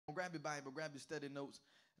grab your Bible, grab your study notes.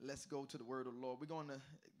 Let's go to the word of the Lord. We're going to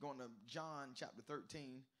John chapter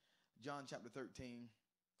 13. John chapter 13,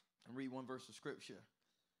 and read one verse of scripture.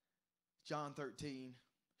 John 13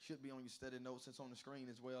 should be on your study notes. It's on the screen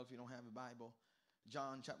as well if you don't have a Bible.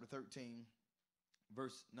 John chapter 13,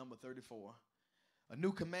 verse number 34. A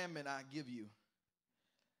new commandment I give you,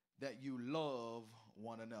 that you love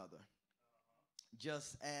one another.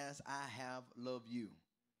 Just as I have loved you,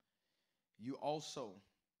 you also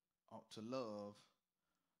ought to love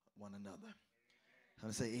one another. I'm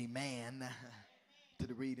going to say amen to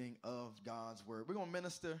the reading of God's word. We're going to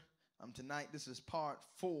minister tonight. This is part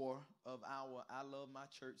 4 of our I Love My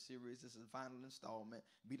Church series. This is the final installment,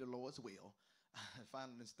 be the Lord's will.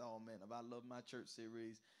 Final installment of I Love My Church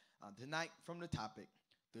series. Tonight from the topic,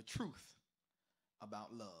 the truth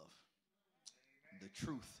about love. The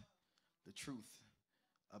truth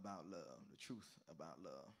about love. The truth about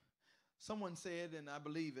love. Someone said, and I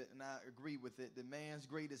believe it, and I agree with it, that man's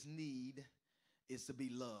greatest need is to be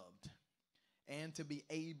loved and to be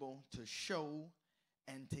able to show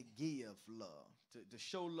and to give love. To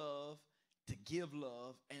show love, to give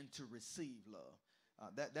love, and to receive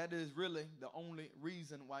love. That is really the only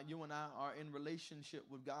reason why you and I are in relationship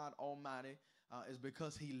with God Almighty, is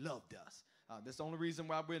because he loved us. That's the only reason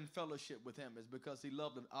why we're in fellowship with him, is because he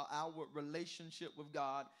loved us. Our relationship with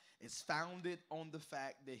God is founded on the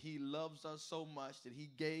fact that he loves us so much that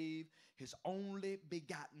he gave his only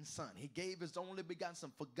begotten son. He gave his only begotten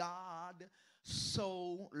son. For God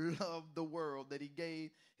so loved the world that he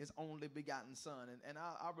gave his only begotten son. And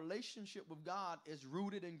our relationship with God is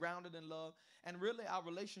rooted and grounded in love. And really our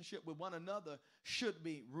relationship with one another should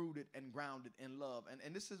be rooted and grounded in love.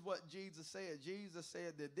 And this is what Jesus said. Jesus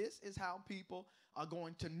said that this is how people are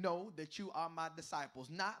going to know that you are my disciples.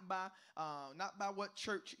 Not by what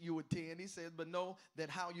church you attend, he says, but know that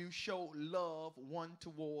how you show love one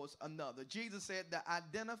towards another. Jesus said the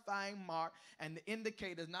identifying mark and the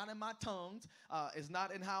indicator is not in my tongues, it's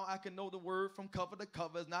not in how I can know the word from cover to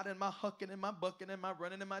cover, it's not in my hucking and my bucking and my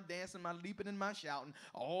running and my dancing, my leaping and my shouting.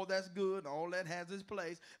 All that's good, all that has its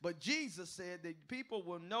place. But Jesus said that people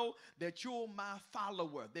will know that you're my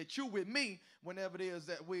follower, that you're with me whenever it is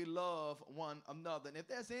that we love one another. And if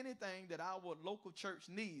there's anything that our local church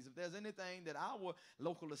needs, if there's anything that our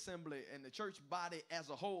local assembly and the church body as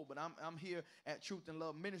a whole, but I'm here at Truth and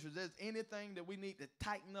Love Ministries, there's anything that we need to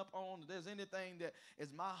tighten up on, if there's anything that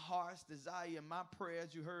is my heart's desire and my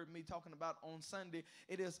prayers you heard me talking about on Sunday,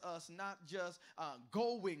 it is us not just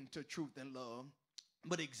going to truth and love,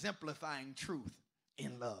 but exemplifying truth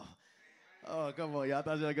in love. Oh, come on, y'all. I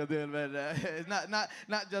thought y'all could do it better. It's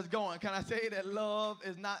not just going. Can I say that love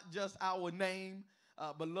is not just our name,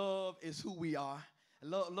 but love is who we are.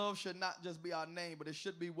 Love should not just be our name, but it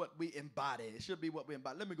should be what we embody. It should be what we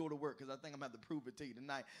embody. Let me go to work because I think I'm going to have to prove it to you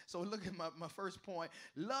tonight. So look at my first point.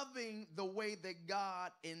 Loving the way that God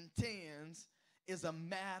intends is a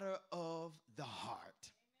matter of the heart.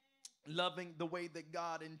 Loving the way that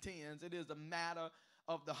God intends, it is a matter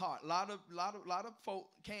of the heart. A lot of folk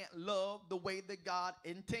can't love the way that God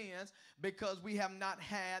intends because we have not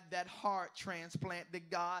had that heart transplant that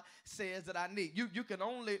God says that I need. You can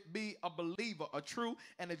only be a believer, a true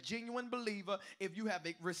and a genuine believer, if you have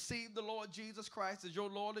received the Lord Jesus Christ as your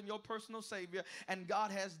Lord and your personal Savior, and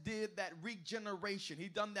God has did that regeneration. He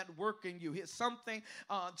done that work in you. Something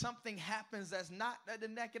happens that's not at the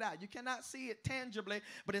naked eye. You cannot see it tangibly,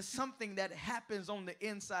 but it's something that happens on the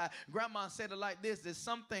inside. Grandma said it like this: there's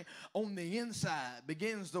something on the inside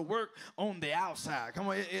begins to work on the outside. Come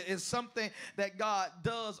on, it's something that God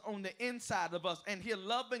does on the inside of us. And here,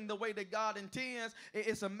 loving the way that God intends,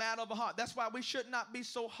 it's a matter of a heart. That's why we should not be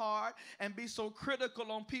so hard and be so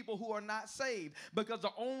critical on people who are not saved, because the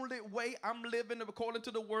only way I'm living according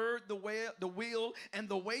to the word, the will, and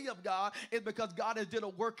the way of God is because God has did a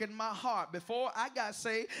work in my heart. Before I got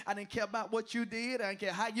saved, I didn't care about what you did. I didn't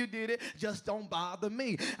care how you did it. Just don't bother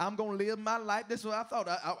me. I'm going to live my life. This is what I thought.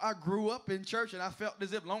 I grew up in church, and I felt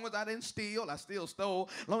as if long as I didn't steal, I still stole.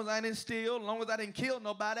 Long as I didn't steal, long as I didn't kill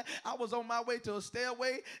nobody, I was on my way to a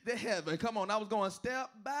stairway to heaven. Come on, I was going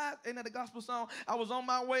step by, ain't that the gospel song? I was on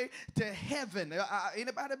my way to heaven.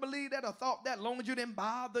 Anybody believe that or thought that? Long as you didn't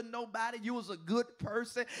bother nobody, you was a good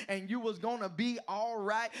person, and you was going to be all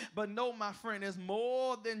right. But no, my friend, it's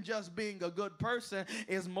more than just being a good person.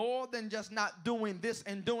 It's more than just not doing this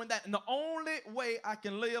and doing that. And the only way I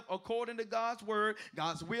can live according to God's word word,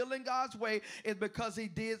 God's will, and God's way is because he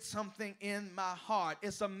did something in my heart.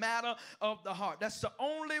 It's a matter of the heart. That's the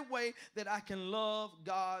only way that I can love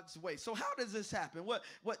God's way. So how does this happen?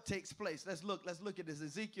 What takes place? Let's look at this.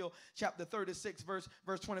 Ezekiel chapter 36, verse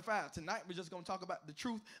 25. Tonight we're just going to talk about the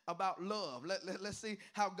truth about love. Let's see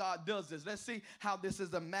how God does this. Let's see how this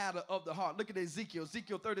is a matter of the heart. Look at Ezekiel.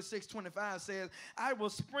 Ezekiel 36, 25 says, I will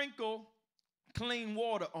sprinkle clean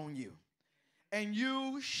water on you, and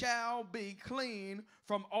you shall be clean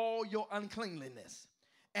from all your uncleanliness.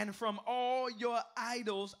 And from all your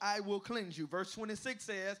idols I will cleanse you. Verse 26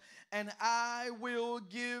 says, and I will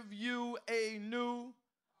give you a new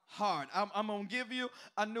heart. I'm going to give you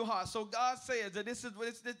a new heart. So God says that this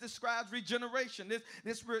describes regeneration.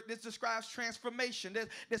 This describes transformation.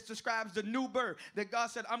 This describes the new birth. That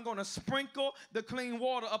God said, I'm going to sprinkle the clean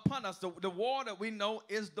water upon us. The water we know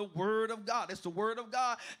is the word of God. It's the word of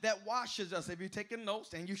God that washes us. If you're taking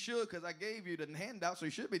notes, and you should, because I gave you the handout, so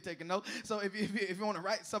you should be taking notes. So if you want to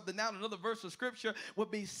write something down, another verse of scripture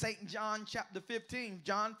would be St. John chapter 15.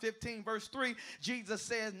 John 15 verse 3. Jesus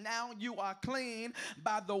says, now you are clean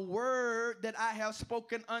by the word that I have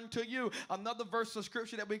spoken unto you. Another verse of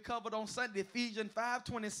scripture that we covered on Sunday, Ephesians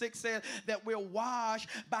 5:26 says that we're washed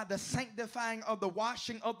by the sanctifying of the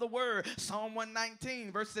washing of the word. Psalm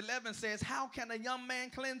 119 verse 11 says, how can a young man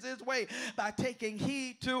cleanse his way? By taking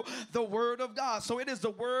heed to the word of God. So it is the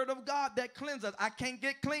word of God that cleanses. I can't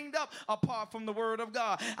get cleaned up apart from the word of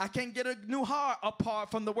God. I can't get a new heart apart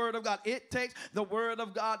from the word of God. It takes the word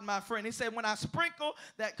of God, my friend. He said, when I sprinkle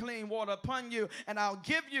that clean water upon you, and I'll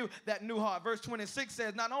give you that new heart. Verse 26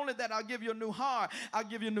 says, not only that I'll give you a new heart, I'll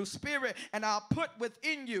give you a new spirit, and I'll put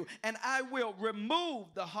within you, and I will remove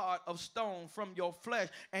the heart of stone from your flesh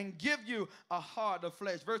and give you a heart of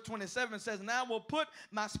flesh. Verse 27 says, and I will put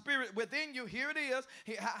my spirit within you. Here it is.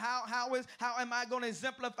 How am I going to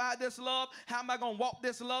exemplify this love? How am I going to walk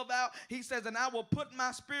this love out? He says, and I will put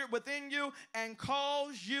my spirit within you and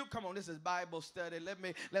cause you. Come on, this is Bible study.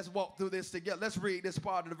 Let's walk through this together. Let's read this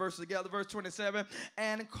part of the verse together. Verse 27,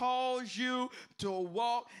 and cause you to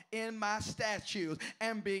walk in my statutes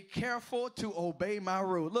and be careful to obey my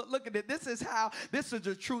rules. Look at it. This is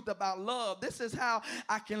the truth about love. This is how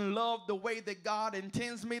I can love the way that God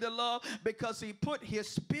intends me to love, because he put his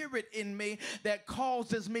spirit in me that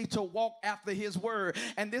causes me to walk after his word.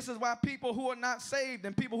 And this is why people who are not saved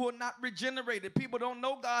and people who are not regenerated, people don't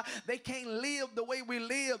know God, they can't live the way we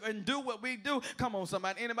live and do what we do. Come on,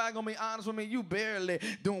 somebody. Anybody gonna be honest with me? You barely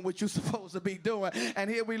doing what you're supposed to be doing. And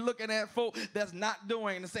here we looking at folk that's not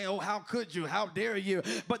doing and saying, oh, how could you? How dare you?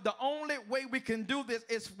 But the only way we can do this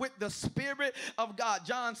is with the Spirit of God.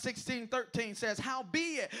 John 16:13 says,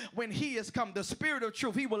 howbeit when he is come, the Spirit of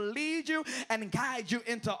truth, he will lead you and guide you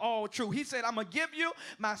into all truth. He said, I'm going to give you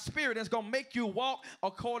my spirit. It's going to make you walk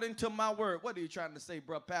according to my word. What are you trying to say,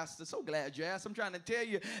 bro, pastor? So glad you asked. I'm trying to tell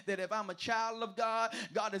you that if I'm a child of God,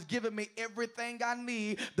 God has given me everything I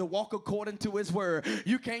need to walk according to his word.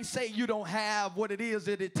 You can't say you don't have what it is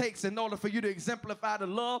that it takes in order for you to exemplify the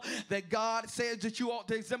love that God says that you ought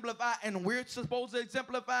to exemplify and we're supposed to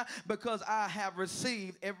exemplify, because I have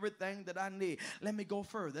received everything that I need. Let me go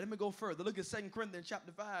further. Look at 2 Corinthians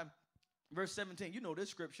chapter 5, verse 17. You know this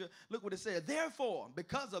scripture. Look what it says. Therefore,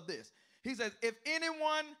 because of this, he says, if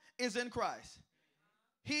anyone is in Christ,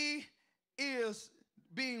 he is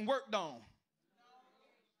being worked on.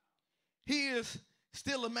 He is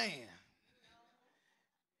still a man.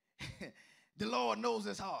 The Lord knows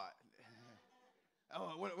his heart.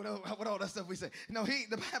 Oh, what all that stuff we say? No,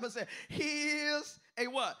 the Bible said he is a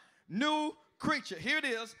what? New creature. Here it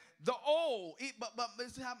is. The old, but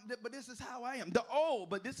this is how I am. The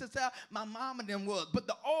old, but this is how my mom and them was. But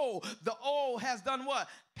the old has done what?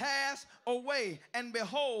 Passed away, and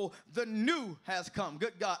behold, the new has come.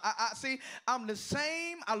 Good God. I see, I'm the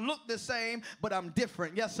same, I look the same, but I'm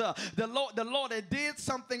different. Yes, sir. The Lord had did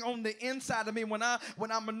something on the inside of me when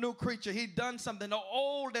I'm a new creature. He done something. The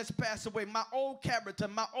old has passed away. My old character,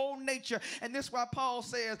 my old nature. And this is why Paul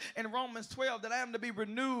says in Romans 12 that I am to be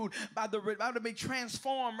renewed I am to be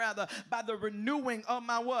transformed rather by the renewing of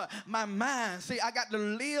my what? My mind. See, I got to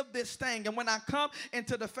live this thing. And when I come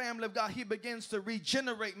into the family of God, he begins to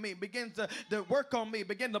regenerate me, begins to work on me,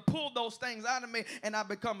 begin to pull those things out of me, and I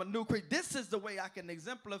become a new creature. This is the way I can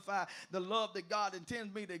exemplify the love that God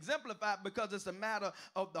intends me to exemplify, because it's a matter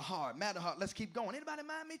of the heart. Let's keep going. Anybody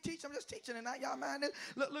mind me teach? I'm just teaching tonight. Y'all mind it?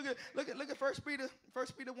 Look at 1 Peter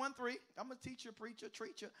 1:3. I'm a teacher, preacher,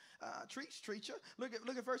 treacher. Look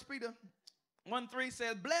at 1 Peter 1:3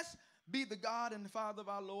 says, blessed be the God and the Father of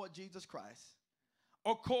our Lord Jesus Christ.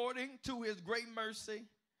 According to his great mercy,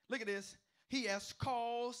 look at this, he has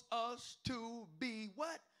caused us to be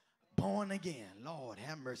what? born again. Lord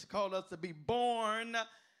have mercy. Called us to be born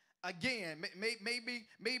again. Maybe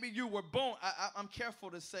you were born. I'm careful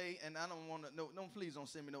to say, and I don't want to, no, please don't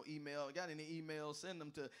send me no email. Got any emails, send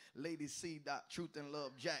them to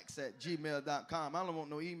ladyc.truthandlovejacks@gmail.com. I don't want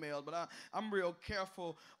no emails, but I'm real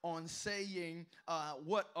careful on saying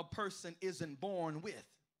what a person isn't born with.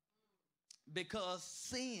 Because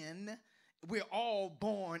sin, we're all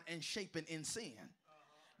born and shaping in sin.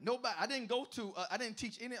 Nobody, I didn't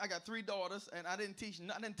teach any, I got 3 daughters, and I didn't take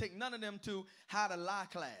none of them to how to lie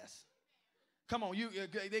class. Come on,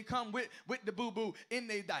 they come with the boo-boo in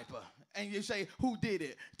their diaper, and you say, who did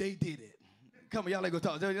it? They did it. Come on, y'all ain't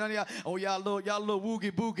gonna talk. Oh, y'all little woogie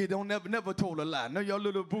boogie don't never told a lie. No, y'all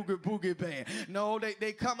little boogie band. No,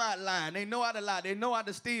 they come out lying. They know how to lie. They know how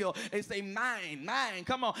to steal. They say mine.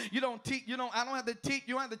 Come on. I don't have to teach.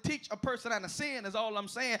 You don't have to teach a person how to sin, is all I'm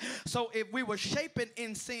saying. So if we were shaping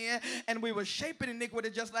in sin and we were shaping iniquity,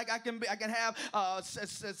 just like I can have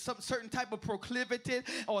some certain type of proclivity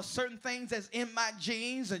or certain things that's in my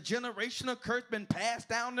genes, a generational curse been passed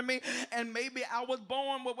down to me, and maybe I was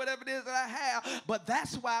born with whatever it is that I have. But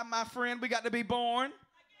that's why, my friend, we got to be born.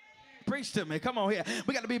 Preach to me. Come on here.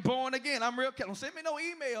 We got to be born again. I'm real careful. Don't send me no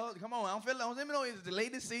email. Come on. I don't feel like. Don't send me no email. It's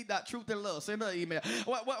ladyc.truthandlove. Send her an email.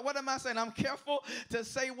 What am I saying? I'm careful to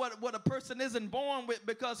say what a person isn't born with,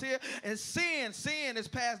 because here is sin. Sin is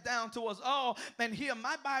passed down to us all. And here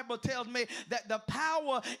my Bible tells me that the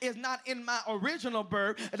power is not in my original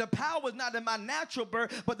birth. The power is not in my natural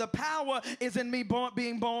birth, but the power is in me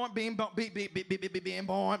being born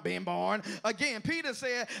again. Peter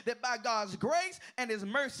said that by God's grace and his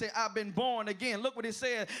mercy, I've been born again. Look what he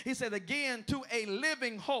said. He said, again, to a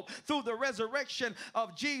living hope through the resurrection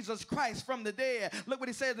of Jesus Christ from the dead. Look what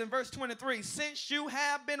he says in verse 23. Since you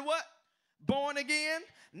have been what? Born again,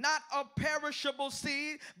 not of perishable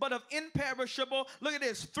seed, but of imperishable. Look at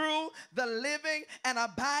this. Through the living and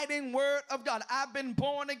abiding word of God. I've been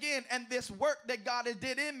born again, and this work that God has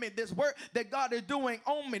did in me, this work that God is doing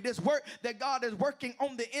on me, this work that God is working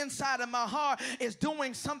on the inside of my heart is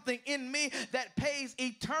doing something in me that pays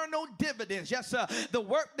eternal dividends. Yes, sir. The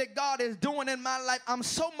work that God is doing in my life, I'm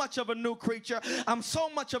so much of a new creature. I'm so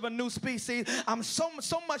much of a new species. I'm so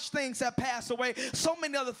much things that pass away. So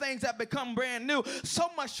many other things that become brand new, so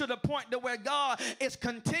much to the point to where God is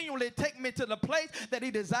continually taking me to the place that he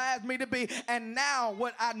desires me to be. And now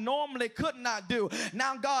what I normally could not do,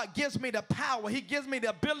 now God gives me the power. He gives me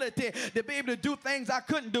the ability to be able to do things I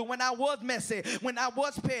couldn't do when I was messy, when I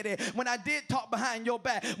was petty, when I did talk behind your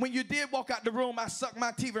back, when you did walk out the room, I sucked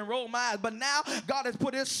my teeth and rolled my eyes. But now God has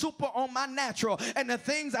put his super on my natural, and the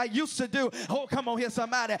things I used to do, oh, come on here,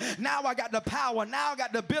 somebody. Now I got the power. Now I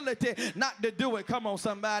got the ability not to do it. Come on,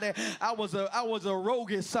 somebody. I was a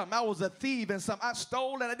rogue in something. I was a thief in something. I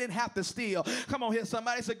stole and I didn't have to steal. Come on here.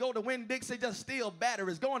 Somebody said go to Winn-Dixie, just steal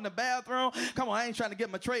batteries. Go in the bathroom. Come on, I ain't trying to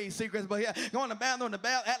get my trade secrets, but here, go in the bathroom,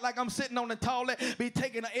 act like I'm sitting on the toilet, be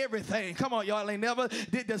taking everything. Come on, y'all ain't never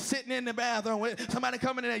did just sitting in the bathroom with somebody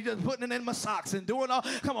coming in there, just putting it in my socks and doing all,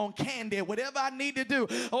 come on, candy, whatever I need to do.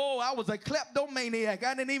 Oh, I was a kleptomaniac.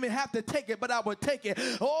 I didn't even have to take it, but I would take it.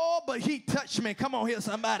 Oh, but he touched me. Come on here,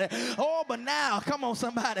 somebody. Oh, but now, come on,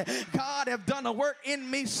 somebody. God have done a work in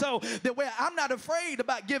me so that where I'm not afraid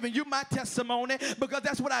about giving you my testimony, because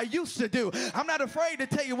that's what I used to do. I'm not afraid to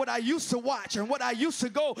tell you what I used to watch and what I used to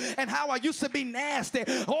go and how I used to be nasty.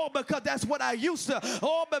 Oh, because that's what I used to.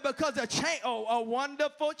 Oh, but because a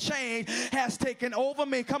wonderful change has taken over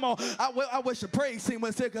me. Come on. I wish the praise team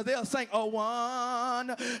was here, because they'll sing a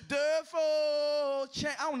wonderful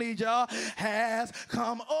change. I don't need y'all. Has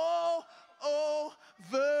come over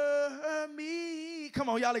me. Come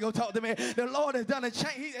on, y'all, go talk to me. The Lord has done a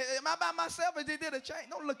change. Am I by myself as he did a change?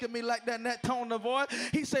 Don't look at me like that in that tone of voice.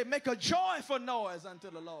 He said, make a joyful noise unto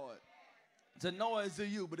the Lord. It's a noise to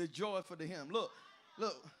you, but it's joy for him. Look.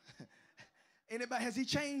 Anybody, has he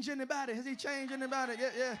changed anybody? Has he changed anybody?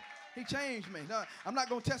 Yeah. He changed me. No, I'm not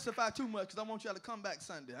going to testify too much, because I want y'all to come back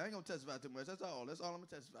Sunday. I ain't going to testify too much. That's all I'm going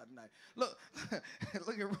to testify tonight. Look at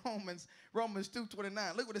Romans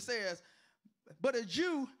 2:29. Look what it says. But a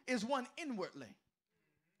Jew is one inwardly,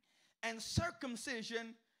 and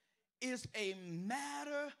circumcision is a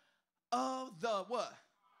matter of the what?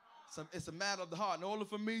 It's a matter of the heart. In order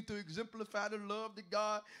for me to exemplify the love that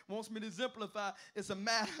God wants me to exemplify, it's a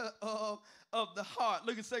matter of the heart.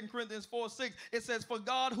 Look at 2 Corinthians 4:6. It says, for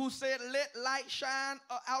God, who said, let light shine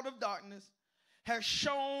out of darkness, has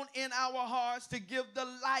shone in our hearts to give the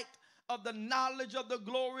light of the knowledge of the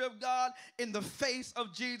glory of God in the face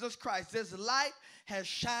of Jesus Christ. This light has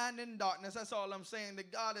shined in darkness. That's all I'm saying, that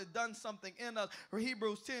God has done something in us.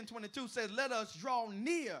 Hebrews 10:22 says, let us draw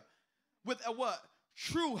near with a what?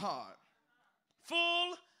 true heart,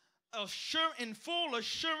 in full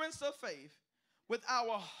assurance of faith, with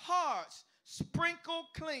our hearts sprinkled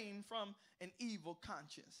clean from an evil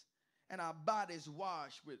conscience, and our bodies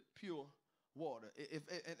washed with pure water.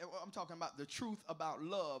 I'm talking about the truth about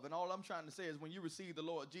love, and all I'm trying to say is when you receive the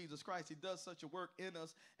Lord Jesus Christ, he does such a work in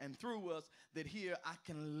us and through us that here I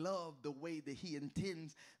can love the way that he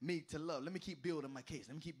intends me to love. Let me keep building my case.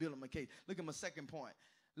 Look at my second point.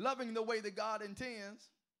 Loving the way that God intends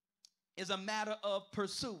is a matter of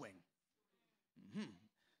pursuing.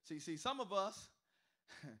 See, some of us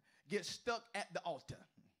get stuck at the altar.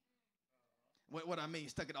 What I mean,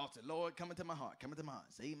 stuck at the altar. Lord, come into my heart.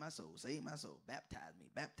 Save my soul. Baptize me.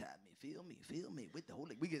 Fill me with the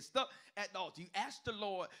Holy. We get stuck at the altar. You ask the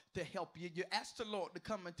Lord to help you. You ask the Lord to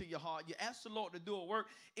come into your heart. You ask the Lord to do a work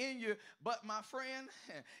in you. But my friend,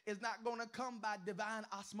 it's not going to come by divine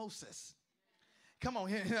osmosis. Come on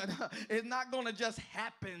here. It's not going to just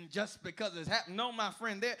happen just because it's happened. No, my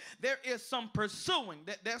friend, there is some pursuing.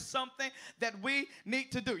 There's something that we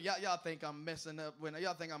need to do. Y'all think I'm messing up.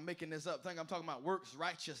 Y'all think I'm making this up. Think I'm talking about works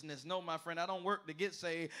righteousness. No, my friend, I don't work to get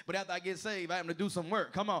saved. But after I get saved, I have to do some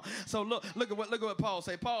work. Come on. So look at what Paul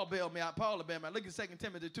say. Paul bailed me out. Look at 2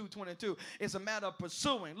 Timothy 2:22. It's a matter of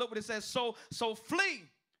pursuing. Look what it says. So flee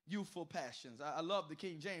youthful passions. I love the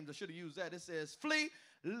King James. I should have used that. It says flee.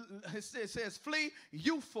 It says flee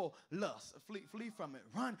youthful lust. Flee from it.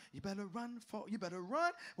 Run. You better run.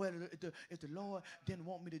 Well, if the Lord didn't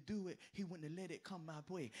want me to do it, he wouldn't have let it come my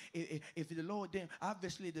way. If the Lord didn't,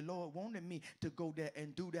 obviously the Lord wanted me to go there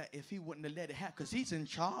and do that if he wouldn't have let it happen, because he's in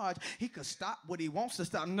charge. He could stop what he wants to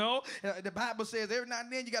stop. No, the Bible says every now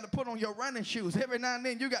and then you got to put on your running shoes. Every now and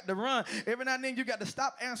then you got to run. Every now and then you got to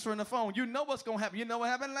stop answering the phone. You know what's going to happen. You know what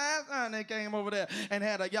happened last time they came over there and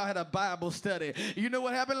y'all had a Bible study. You know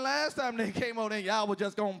what happened last time they came over there? Y'all were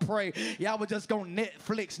just going to pray. Y'all were just going to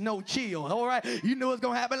Netflix, no chill. All right? You know what's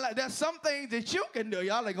going to happen. There's some things that you can do.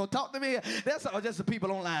 Y'all ain't going to talk to me. That's all just the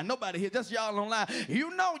people online. Nobody here. Just y'all online.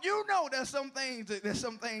 You know there's some things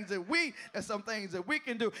that we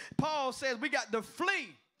can do. Paul says we got to flee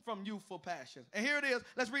from youthful passions. And here it is.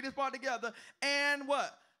 Let's read this part together. And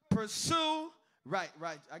what? Pursue. Right.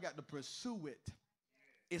 I got to pursue it.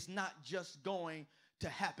 It's not just going to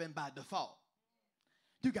happen by default.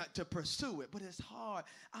 You got to pursue it, but it's hard.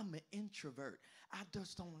 I'm an introvert. I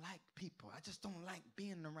just don't like people. I just don't like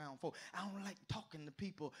being around folks. I don't like talking to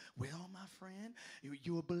people. Well, my friend,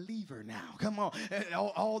 you're a believer now. Come on.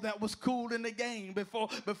 All that was cool in the game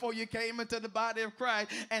before you came into the body of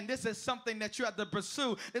Christ. And this is something that you have to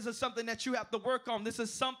pursue. This is something that you have to work on. This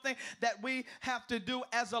is something that we have to do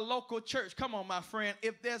as a local church. Come on, my friend.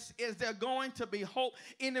 Is there going to be hope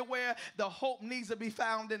anywhere? The hope needs to be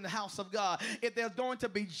found in the house of God. If there's going to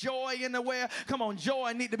be joy anywhere, come on,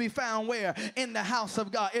 joy need to be found where? In the house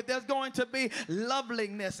of God. If there's going to be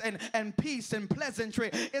loveliness and peace and pleasantry,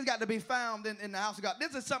 it's got to be found in the house of God.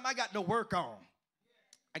 This is something I got to work on.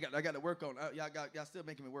 I got to work on. Y'all still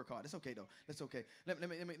making me work hard. It's okay though. That's okay. Let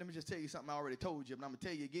me just tell you something I already told you, but I'm gonna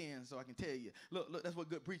tell you again so I can tell you. Look, that's what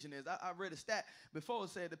good preaching is. I read a stat before.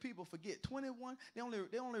 It said the people forget 21. They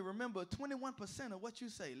only remember 21% of what you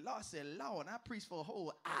say. Lord said, Lord, I preached for a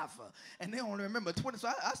whole hour, and they only remember 20. So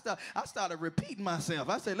I started repeating myself.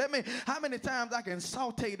 I said, how many times I can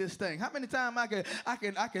saute this thing? How many times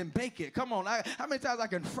I can bake it? Come on. How many times I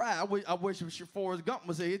can fry? I wish Forrest Gump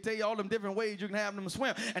was here. He'd tell you all them different ways you can have them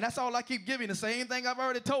swim. And that's all I keep giving. The same thing I've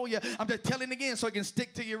already told you. I'm just telling again so it can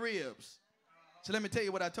stick to your ribs. So let me tell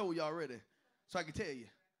you what I told you already so I can tell you.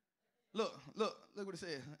 Look what it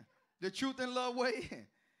says. The truth and love way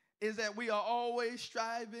is that we are always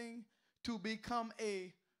striving to become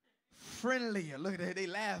a friendlier. Look at that. They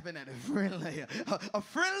laughing at it. Friendlier. A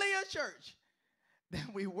friendlier church than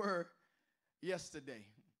we were yesterday.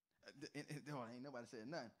 Ain't nobody said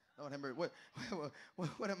nothing. Lord have mercy. What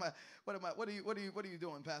are you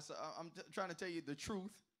doing, Pastor? I'm trying to tell you the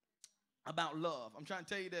truth about love. I'm trying to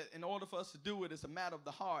tell you that in order for us to do it, it's a matter of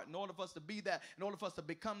the heart. In order for us to be that, in order for us to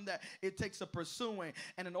become that, it takes a pursuing.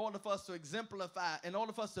 And in order for us to exemplify, in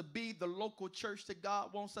order for us to be the local church that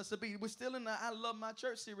God wants us to be, we're still in the I Love My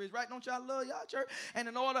Church series, right? Don't y'all love y'all church? And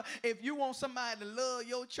in order, if you want somebody to love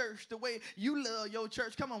your church the way you love your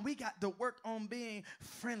church, come on, we got to work on being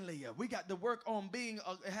friendlier. We got to work on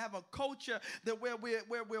have a culture that where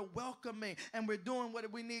we're welcoming and we're doing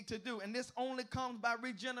what we need to do. And this only comes by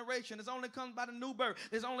regeneration. It's only comes by the new birth.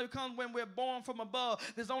 This only comes when we're born from above.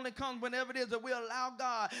 This only comes whenever it is that we allow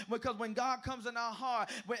God. Because when God comes in our heart,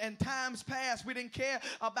 in times past, we didn't care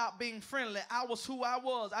about being friendly. I was who I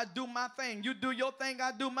was. I do my thing. You do your thing.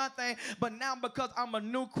 I do my thing. But now because I'm a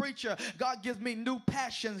new creature, God gives me new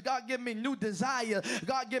passions. God gives me new desires.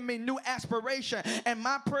 God gives me new aspiration. And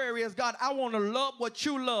my prayer is, God, I want to love what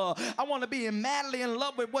you love. I want to be madly in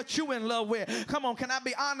love with what you in love with. Come on, can I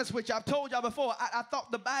be honest with you? I've told y'all before, I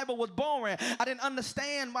thought the Bible was boring. I didn't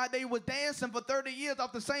understand why they were dancing for 30 years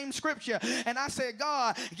off the same scripture. And I said,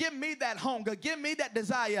 God, give me that hunger. Give me that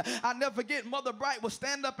desire. I'll never forget, Mother Bright would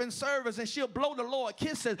stand up in service and she'll blow the Lord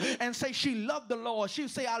kisses and say she loved the Lord. She'll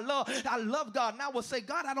say, I love God. And I would say,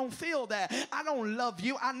 God, I don't feel that. I don't love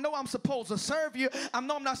you. I know I'm supposed to serve you. I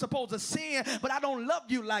know I'm not supposed to sin, but I don't love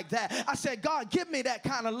you like that. I said, God, give me that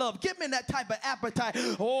kind of love. Give me that type of appetite.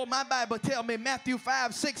 Oh, my Bible tells me, Matthew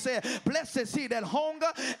 5:6 said, blessed is he that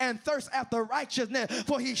hunger and thirst after righteousness,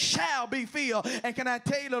 for he shall be filled. And can I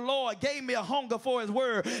tell you, the Lord gave me a hunger for his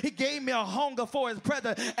word. He gave me a hunger for his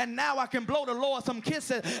presence. And now I can blow the Lord some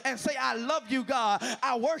kisses and say, I love you, God.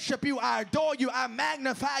 I worship you. I adore you. I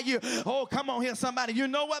magnify you. Oh, come on here, somebody. You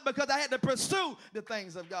know what? Because I had to pursue the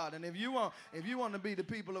things of God. And if you want to be the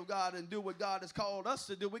people of God and do what God has called us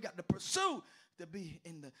to do, we got to pursue to be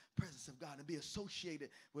in the presence of God and be associated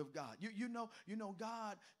with God. You know,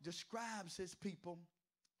 God describes his people.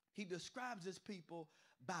 He describes his people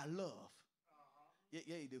by love.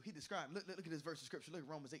 Yeah, he do. He described. Look at this verse of scripture. Look at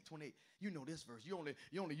Romans 8:28. You know this verse. You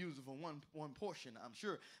only use it for one portion, I'm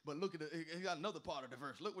sure. But look at it. He got another part of the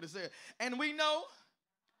verse. Look what it said. And we know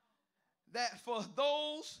that for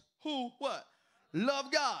those who what?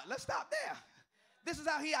 Love God. Let's stop there. This is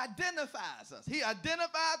how he identifies us. He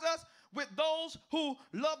identifies us with those who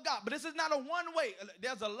love God. But this is not a one way.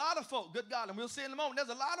 There's a lot of folk, good God, and we'll see in a moment. There's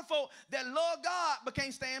a lot of folk that love God but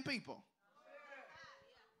can't stand people.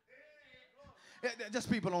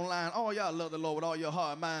 Just people online. Oh, y'all love the Lord with all your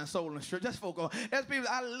heart, mind, soul, and strength. Just folk on. There's people,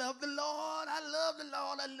 I love the Lord. I love the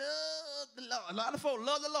Lord. I love the Lord. A lot of folk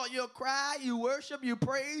love the Lord. You'll cry, you worship, you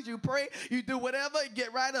praise, you pray, you do whatever.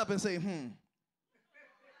 Get right up and say,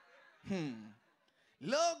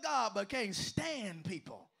 Love God, but can't stand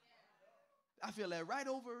people. I feel that right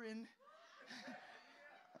over in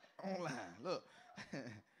online. Look.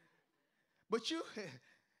 But you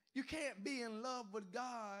can't be in love with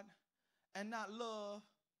God and not love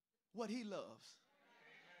what he loves.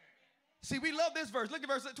 See, we love this verse. Look at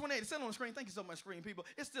verse 28. It's still on the screen. Thank you so much, screen people.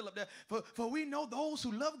 It's still up there. For we know those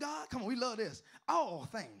who love God. Come on, we love this. All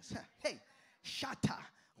things. Hey, shata.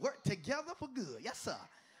 Work together for good. Yes, sir.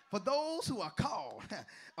 For those who are called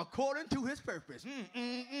according to his purpose.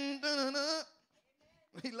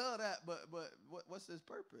 We love that, but what's his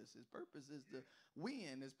purpose? His purpose is to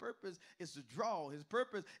win. His purpose is to draw. His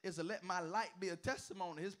purpose is to let my light be a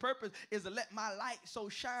testimony. His purpose is to let my light so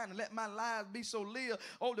shine and let my lives be so lit.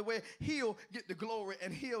 Oh, the way he'll get the glory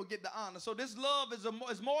and he'll get the honor. So this love is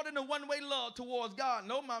more than a one-way love towards God.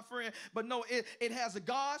 No, my friend, but no, it has a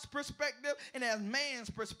God's perspective and it has man's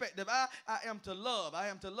perspective. I am to love. I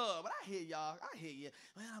am to love. But I hear y'all. I hear you.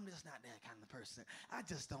 Well, I'm just not that kind of person. I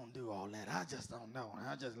just don't do all that. I just don't know.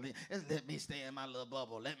 Just let me stay in my little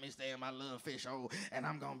bubble. Let me stay in my little fish hole, and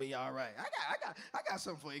I'm gonna be all right. I got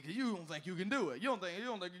something for you because you don't think you can do it. You don't think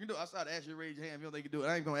you can do it. I started to ask you to raise your hand. If you don't think you can do it,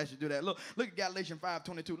 I ain't gonna ask you to do that. Look at Galatians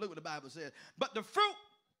 5:22. Look what the Bible says. But the fruit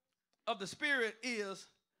of the Spirit is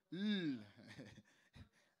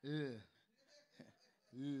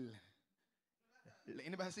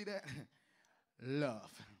Anybody see that?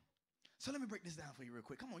 Love. So let me break this down for you real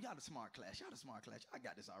quick. Come on, y'all the smart class. Y'all the smart class. I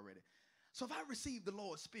got this already. So if I receive the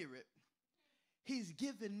Lord's Spirit, he's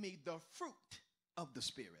given me the fruit of the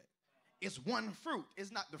Spirit. It's one fruit.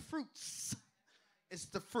 It's not the fruits. It's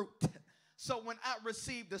the fruit. So when I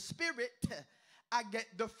receive the Spirit, I get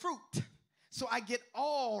the fruit. So I get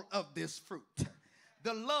all of this fruit.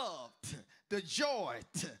 The love, the joy,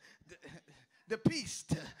 the peace,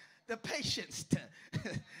 the patience,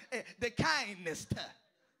 the kindness,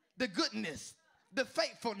 the goodness, the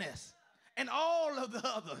faithfulness, and all of the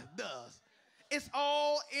other does. It's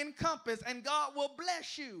all encompassed, and God will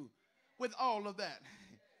bless you with all of that.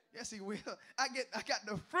 Yes, he will. I got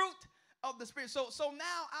the fruit of the Spirit. So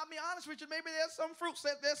now, I'll be honest with you, maybe there's some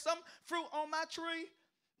fruit on my tree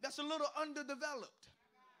that's a little underdeveloped.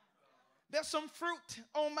 There's some fruit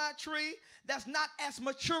on my tree that's not as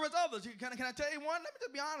mature as others. Can I tell you one? Let me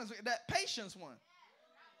just be honest with you. That patience one.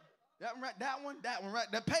 That one right.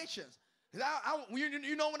 The patience.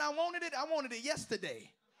 You know when I wanted it? I wanted it yesterday.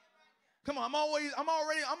 Come on, I'm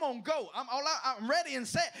on go. I'm ready and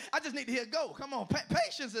set. I just need to hear go. Come on,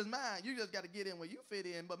 patience is mine. You just got to get in where you fit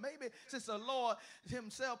in. But maybe since the Lord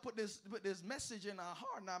himself put this message in our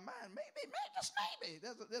heart and our mind, maybe, just maybe,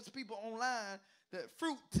 there's people online that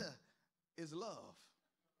fruit is love.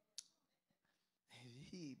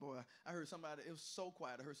 Boy, I heard somebody, it was so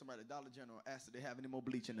quiet. I heard somebody at Dollar General asked if they have any more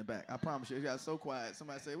bleach in the back. I promise you, it got so quiet.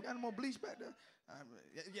 Somebody said, we got any more bleach back there?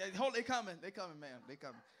 Yeah, hold, they coming, ma'am, they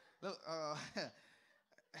coming. Look,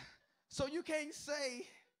 so you can't say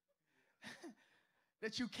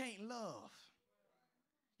that you can't love.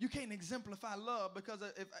 You can't exemplify love because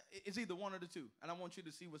if it's either one or the two. And I want you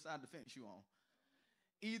to see what side of the fence you on.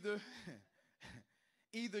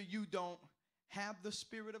 Either you don't have the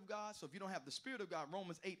Spirit of God. So if you don't have the Spirit of God,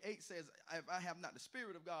 Romans 8:8 says, if I have not the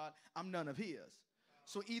Spirit of God, I'm none of his.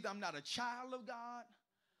 So either I'm not a child of God,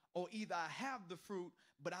 or either I have the fruit,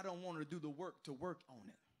 but I don't want to do the work to work on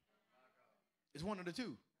it. It's one of the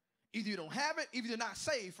two. Either you don't have it, either you're not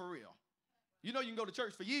saved for real. You know you can go to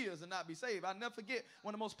church for years and not be saved. I'll never forget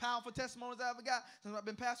one of the most powerful testimonies I ever got. Since I've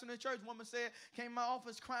been pastoring in church, a woman said, came in my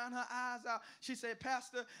office crying her eyes out. She said,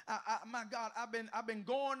 Pastor, my God, I've been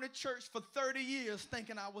going to church for 30 years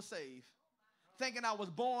thinking I was saved. Thinking I was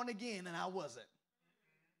born again and I wasn't.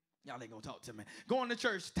 Y'all ain't gonna talk to me. Going to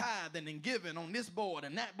church, tithing and giving on this board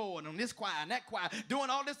and that board, on this choir and that choir,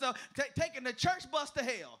 doing all this stuff, taking the church bus to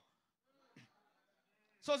hell.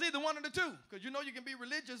 So it's either one of the two, because you know you can be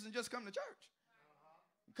religious and just come to church.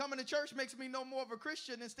 Coming to church makes me no more of a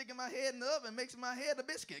Christian than sticking my head in the oven makes my head a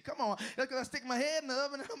biscuit. Come on, just because I stick my head in the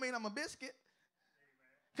oven, I don't mean I'm a biscuit.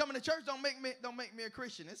 Coming to church don't make me a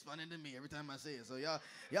Christian. It's funny to me every time I say it. So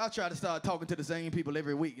y'all try to start talking to the same people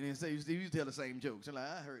every week and then say you tell the same jokes. You're like,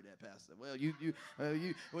 I heard that, Pastor. Well,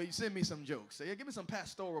 you send me some jokes. Say, give me some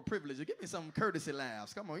pastoral privilege. Or give me some courtesy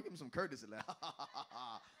laughs. Come on, you give me some courtesy laughs.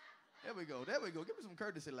 There we go. Give me some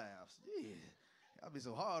courtesy laughs. Yeah, y'all be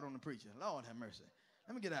so hard on the preacher. Lord have mercy.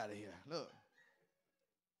 Let me get out of here. Look.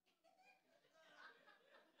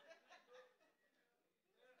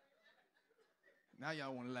 Now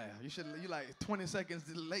y'all want to laugh. You like 20 seconds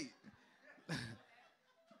late.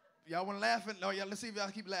 Y'all want to laugh? No, y'all. Let's see if y'all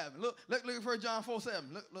keep laughing. Look at 1 John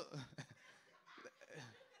 4:7. Look.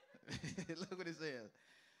 Look what it says.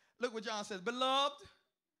 Look what John says. Beloved,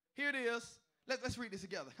 here it is. Let's read this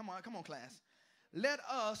together. Come on, class. Let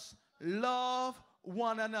us love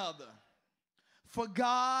one another. For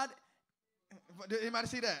God, anybody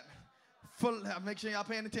see that? Make sure y'all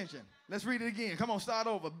paying attention. Let's read it again. Come on, start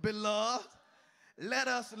over. Beloved, let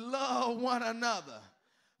us love one another.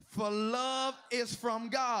 For love is from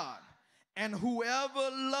God. And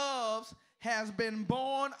whoever loves has been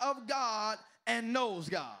born of God and knows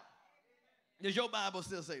God. Does your Bible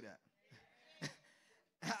still say that?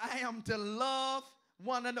 I am to love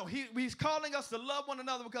one another. He's calling us to love one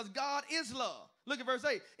another because God is love. Look at verse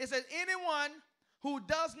 8. It says, anyone who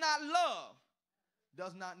does not love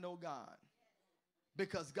does not know God,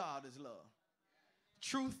 because God is love.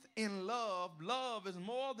 Truth in love. Love is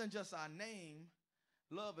more than just our name.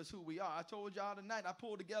 Love is who we are. I told y'all tonight, I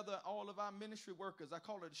pulled together all of our ministry workers. I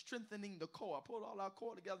call it strengthening the core. I pulled all our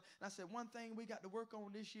core together, and I said, one thing we got to work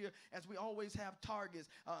on this year, as we always have targets.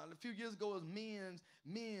 A few years ago, it was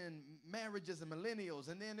men, marriages, and millennials,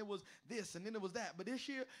 and then it was this, and then it was that. But this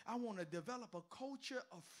year, I want to develop a culture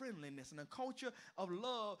of friendliness and a culture of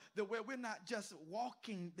love, that where we're not just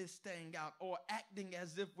walking this thing out or acting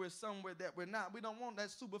as if we're somewhere that we're not. We don't want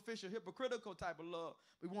that superficial, hypocritical type of love.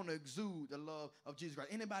 We want to exude the love of Jesus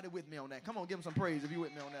Christ. Anybody with me on that? Come on, give him some praise if you're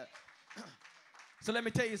with me on that. So let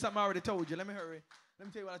me tell you something I already told you. Let me hurry. Let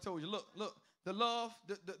me tell you what I told you. Look, the love,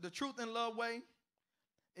 the truth in love way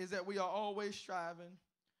is that we are always striving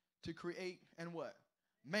to create and what?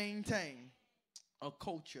 Maintain a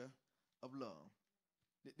culture of love.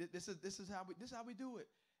 This is how we do it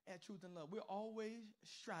at Truth and Love. We're always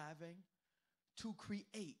striving to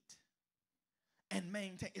create and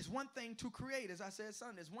maintain. It's one thing to create, as I said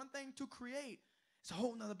Sunday. It's one thing to create. It's a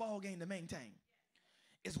whole nother ball game to maintain.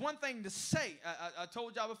 It's one thing to say. I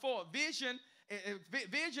told y'all before, vision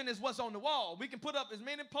is what's on the wall. We can put up as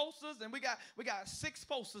many posters, and we got 6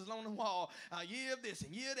 posters on the wall. Year of this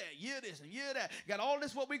and year that, year this and year that. Got all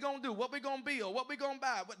this, what we gonna do, what we gonna build, what we gonna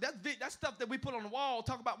buy. That's stuff that we put on the wall.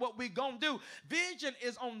 Talk about what we gonna do. Vision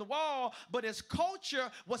is on the wall, but it's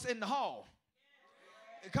culture what's in the hall.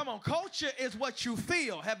 Come on, culture is what you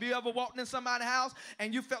feel. Have you ever walked in somebody's house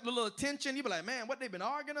and you felt a little tension? You be like, man, what, they been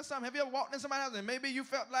arguing or something? Have you ever walked in somebody's house and maybe you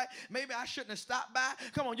felt like maybe I shouldn't have stopped by?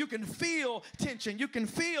 Come on, you can feel tension. You can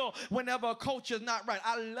feel whenever a culture is not right.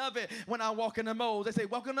 I love it when I walk in the moles. They say,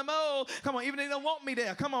 welcome to moles. Come on, even if they don't want me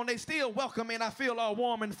there. Come on, they still welcome me and I feel all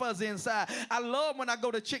warm and fuzzy inside. I love when I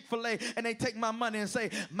go to Chick-fil-A and they take my money and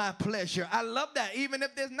say, my pleasure. I love that. Even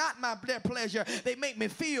if there's not their pleasure, they make me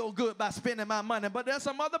feel good by spending my money. But there's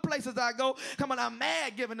some other places I go, come on, I'm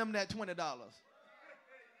mad giving them that $20.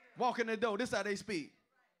 Walk in the door, this is how they speak.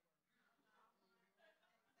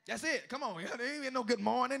 That's it, come on. There ain't no good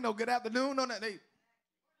morning, no good afternoon, no nothing.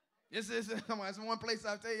 Come on, it's one place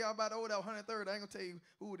I'll tell y'all about over there, 103rd. I ain't gonna tell you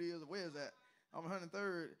who it is or where is that. I'm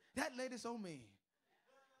 103rd. That lady so mean.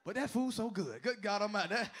 But that food's so good. Good God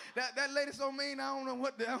Almighty. That lady so mean. I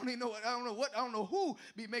don't know who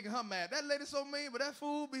be making her mad. That lady so mean, but that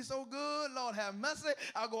food be so good. Lord have mercy.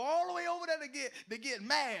 I'll go all the way over there to get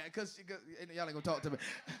mad because y'all ain't gonna talk to me.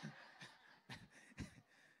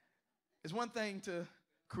 It's one thing to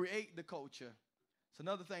create the culture. It's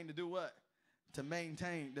another thing to do what? To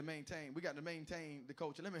maintain. We got to maintain the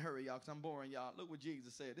culture. Let me hurry, y'all, because I'm boring y'all. Look what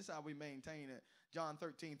Jesus said. This is how we maintain it. John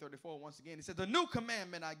 13:34, once again, he said, the new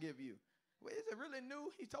commandment I give you. Well, is it really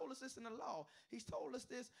new? He told us this in the law. He's told us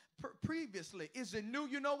this previously. Is it new?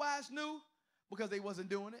 You know why it's new? Because they wasn't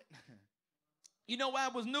doing it. You know why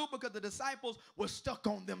it was new? Because the disciples were stuck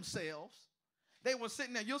on themselves. They were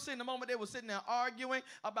sitting there. You'll see in a moment they were sitting there arguing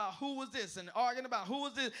about who was this and arguing about who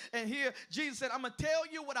was this. And here Jesus said, I'm going to tell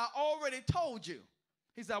you what I already told you.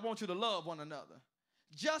 He said, I want you to love one another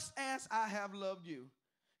just as I have loved you.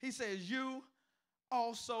 He says, you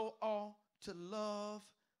also ought to love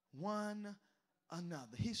one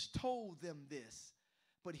another. He's told them this,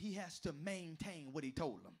 but he has to maintain what he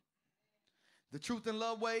told them. The truth and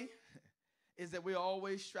love way is that we're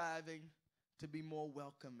always striving to be more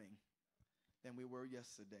welcoming than we were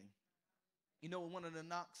yesterday. You know what one of the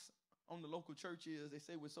knocks on the local church is? They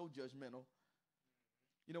say we're so judgmental.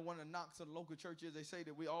 You know, one of the knocks on the local church is they say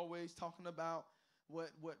that we're always talking about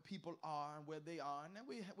what people are and where they are. And then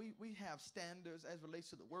we have standards as relates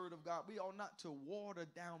to the word of God. We ought not to water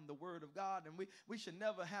down the word of God, and we should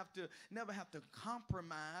never have to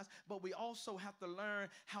compromise, but we also have to learn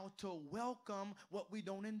how to welcome what we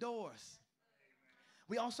don't endorse.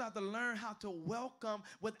 We also have to learn how to welcome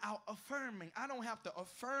without affirming. I don't have to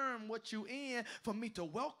affirm what you in for me to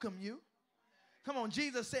welcome you. Come on,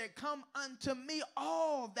 Jesus said, come unto me,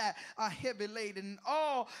 all that are heavy laden, and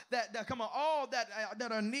all that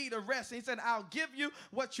are in need of rest. And he said, I'll give you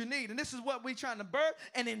what you need. And this is what we're trying to birth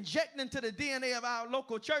and inject into the DNA of our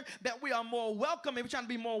local church, that we are more welcoming. We're trying to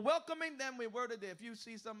be more welcoming than we were today. If you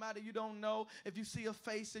see somebody you don't know, if you see a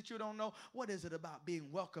face that you don't know, what is it about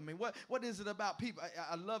being welcoming? What is it about people?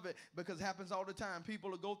 I love it because it happens all the time. People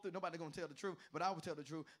will go through, nobody's going to tell the truth, but I will tell the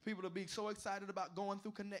truth. People will be so excited about going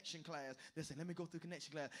through connection class. They say, let me go through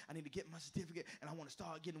connection class. I need to get my certificate and I want to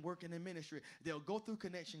start getting working in ministry. They'll go through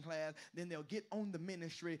connection class, then they'll get on the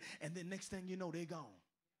ministry, and then next thing you know, they're gone.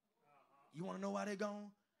 You want to know why they're gone?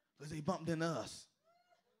 Because they bumped into us.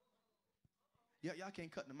 Y'all can't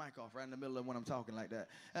cut the mic off right in the middle of when I'm talking like that.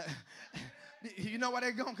 You know why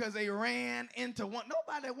they're gone? Because they ran into one.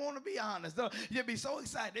 Nobody want to be honest. You'll be so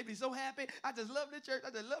excited. They'd be so happy. I just love the church.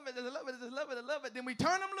 I just love it. I just love it. I just love it. I love it. Then we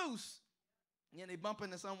turn them loose. And they bump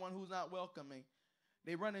into someone who's not welcoming.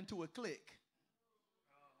 They run into a clique.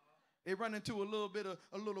 They run into a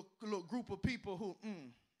little group of people who,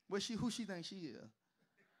 who she thinks she is.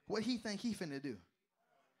 What he think he finna do.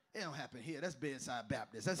 It don't happen here. That's Bedside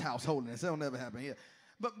Baptist. That's house holiness. It don't ever happen here.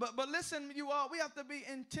 But listen, you all, we have to be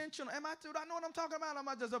intentional. Do I know what I'm talking about? Or am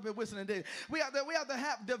I just up here whistling days? We have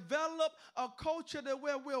to develop a culture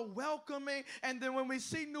where we're welcoming, and then when we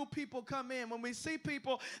see new people come in, when we see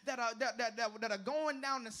people that are going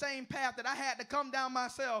down the same path that I had to come down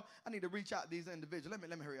myself, I need to reach out to these individuals.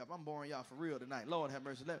 Let me hurry up. I'm boring y'all for real tonight. Lord have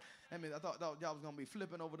mercy. I thought y'all was gonna be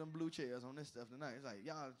flipping over them blue chairs on this stuff tonight. It's like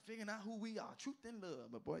y'all figuring out who we are, truth and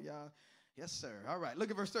love. But boy, y'all, yes sir. All right,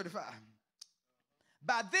 look at verse 35.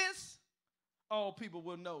 By this, all people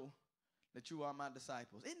will know that you are my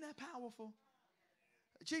disciples. Isn't that powerful?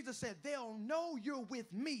 Jesus said, they'll know you're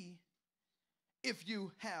with me if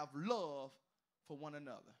you have love for one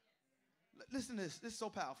another. Listen to this. This is so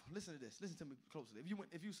powerful. Listen to this. Listen to me closely.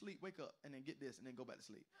 If you sleep, wake up and then get this and then go back to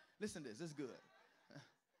sleep. Listen to this. This is good.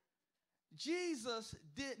 Jesus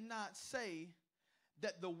did not say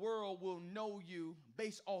that the world will know you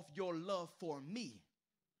based off your love for me.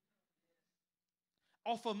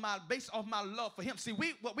 Based off my love for him. See,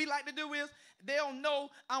 what we like to do is they'll know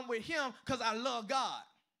I'm with him because I love God.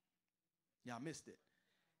 Y'all missed it.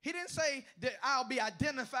 He didn't say that I'll be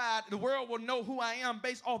identified. The world will know who I am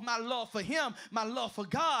based off my love for him, my love for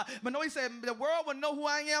God. But no, he said the world will know who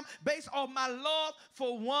I am based off my love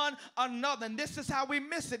for one another. And this is how we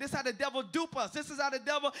miss it. This is how the devil dupe us. This is how the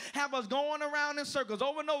devil have us going around in circles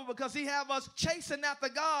over and over because he have us chasing after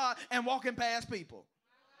God and walking past people.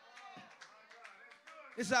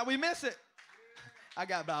 This is how we miss it. I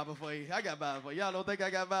got Bible for you. I got Bible for you. Y'all don't think I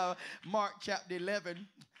got Bible? Mark chapter 11.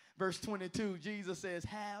 Verse 22, Jesus says,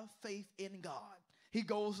 have faith in God. He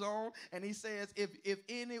goes on and he says, if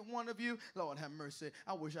any one of you, Lord have mercy,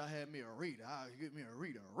 I wish I had me a reader. I'll get me a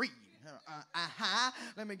reader. Read.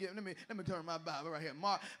 Let me turn my Bible right here.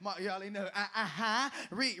 Mark, y'all ain't never.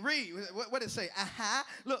 Read. What did it say?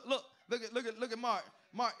 Look at Mark.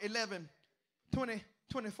 Mark 11, 20.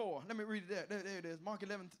 24. Let me read it there. There it is. Mark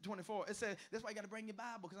 11, 24. It says, that's why you got to bring your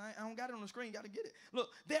Bible because I don't got it on the screen. You got to get it. Look,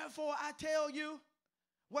 therefore I tell you,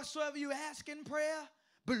 whatsoever you ask in prayer,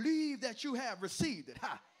 believe that you have received it.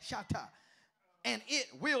 Shata. And it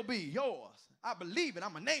will be yours. I believe it.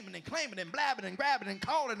 I'm going to name it and claim it and blab it and grab it and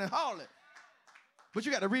call it and haul it. But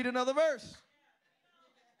you got to read another verse.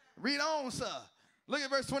 Read on, sir. Look at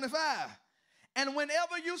verse 25. And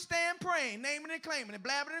whenever you stand praying, naming and claiming and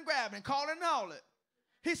blabbing and grabbing and calling and haul it,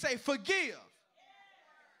 he say, forgive.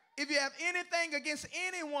 If you have anything against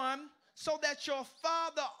anyone, so that your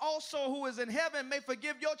Father also who is in heaven may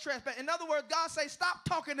forgive your trespass. In other words, God say, stop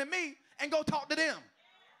talking to me and go talk to them.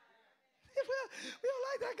 We don't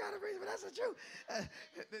like that kind of reason, but that's the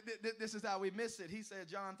truth. This is how we miss it. He said,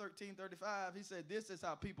 John 13:35, he said, this is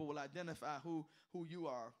how people will identify who you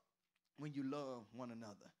are when you love one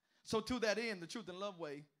another. So to that end, the Truth and Love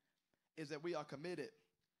way is that we are committed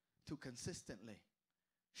to consistently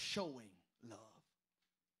showing love.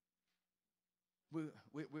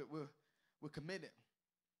 We're committed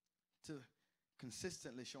to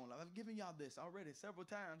consistently showing love. I've given y'all this already several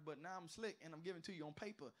times, but now I'm slick and I'm giving it to you on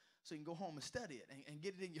paper so you can go home and study it and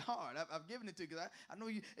get it in your heart. I've given it to you because I know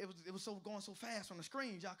you. It was so going so fast on the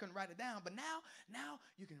screens, y'all couldn't write it down. But now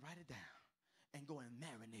you can write it down and go and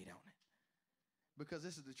marinate on it because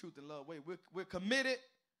this is the Truth and Love way. We're committed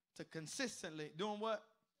to consistently doing what?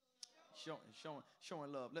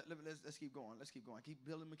 Showing love. Let's keep going. Let's keep going. Keep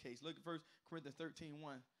building my case. Look at 1 Corinthians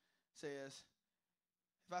 13:1 says,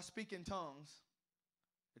 if I speak in tongues,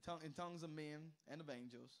 in tongues of men and of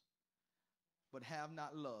angels, but have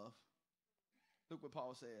not love, look what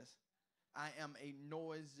Paul says, I am a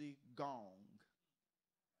noisy gong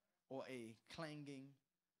or a clanging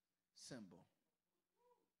cymbal.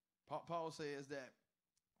 Paul says that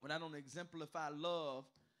when I don't exemplify love,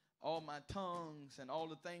 all my tongues and all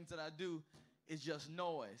the things that I do is just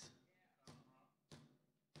noise.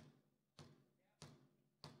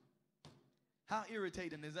 How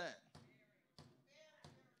irritating is that?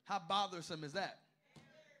 How bothersome is that?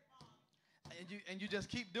 And you just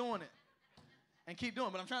keep doing it. And keep doing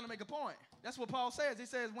it. But I'm trying to make a point. That's what Paul says. He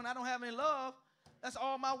says, when I don't have any love, that's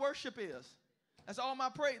all my worship is. That's all my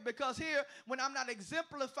praise. Because here, when I'm not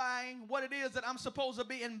exemplifying what it is that I'm supposed to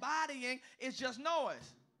be embodying, it's just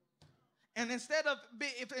noise. And instead of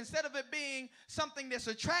it being something that's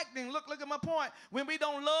attracting, look at my point. When we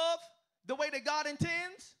don't love the way that God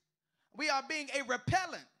intends, we are being a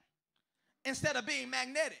repellent instead of being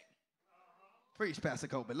magnetic. Preach, Pastor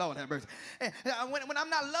Colby. Lord have mercy. When I'm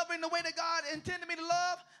not loving the way that God intended me to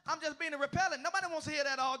love, I'm just being a repellent. Nobody wants to hear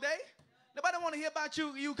that all day. Nobody want to hear about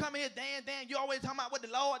you come here, Dan, you always talking about what the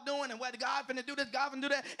Lord doing and what God finna do this, God finna do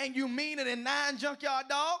that, and you mean it in 9 junkyard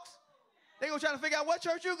dogs. They gonna try to figure out what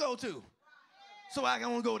church you go to. So I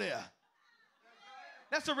can go there.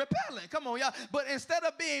 That's a repellent. Come on, y'all. But instead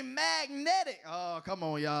of being magnetic, oh, come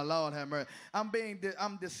on, y'all. Lord have mercy.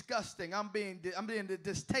 I'm disgusting. I'm being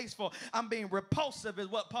distasteful. I'm being repulsive is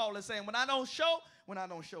what Paul is saying. When I don't show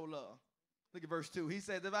love. Look at verse 2. He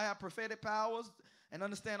says, if I have prophetic powers and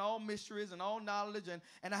understand all mysteries and all knowledge and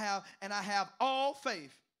I have all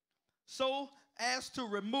faith so as to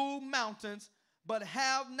remove mountains, but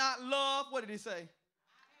have not love, what did he say?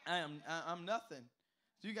 I'm nothing.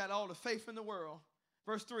 So you got all the faith in the world.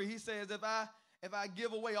 Verse 3, he says, if I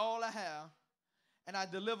give away all I have and I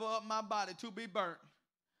deliver up my body to be burnt,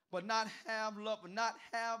 but not have love,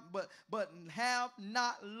 but have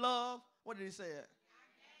not love, what did he say?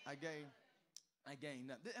 I gain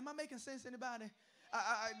nothing. Am I making sense, anybody?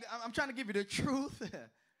 I'm trying to give you the truth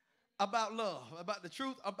about love, about the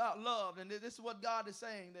truth about love. And this is what God is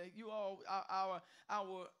saying, that you all, our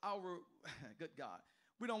good God,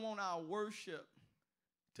 we don't want our worship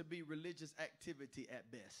to be religious activity at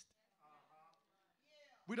best.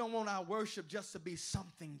 We don't want our worship just to be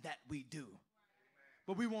something that we do,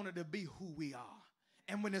 but we want it to be who we are.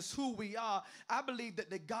 and when it's who we are, I believe that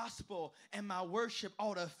the gospel and my worship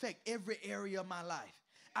ought to affect every area of my life.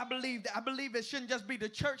 I believe it shouldn't just be the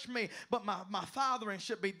church me, but my fathering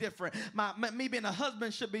should be different. Me being a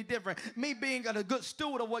husband should be different. Me being a good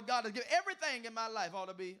steward of what God has given. Everything in my life ought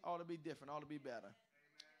to be different, ought to be better.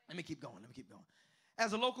 Let me keep going.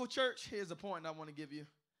 As a local church, here's a point I want to give you.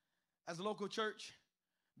 As a local church,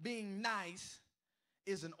 being nice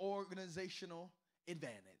is an organizational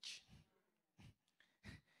advantage.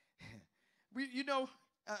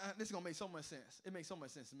 This is going to make so much sense. It makes so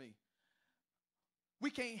much sense to me. We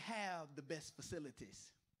can't have the best facilities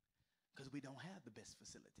because we don't have the best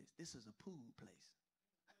facilities. This is a pool place.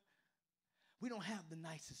 We don't have the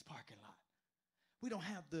nicest parking lot. We don't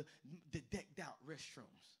have the decked out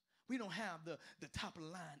restrooms. We don't have the top of the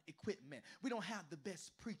line equipment. We don't have the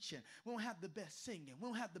best preaching. We don't have the best singing. We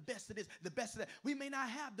don't have the best of this, the best of that. We may not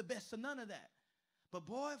have the best of none of that. But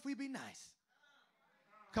boy, if we be nice.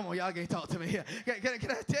 Come on, y'all can't talk to me here. Can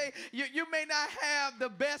I tell you, you may not have the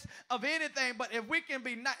best of anything, but if we can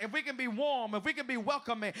be nice, if we can be warm, if we can be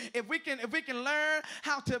welcoming, if we can learn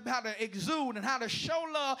how to exude and how to show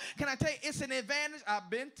love, can I tell you, it's an advantage. I've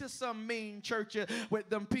been to some mean churches with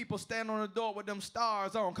them people standing on the door with them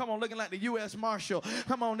stars on. Come on, looking like the U.S. Marshal.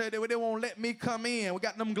 Come on, they won't let me come in. We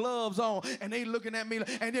got them gloves on, and they looking at me,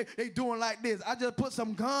 and they doing like this. I just put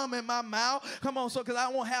some gum in my mouth. Come on, so because I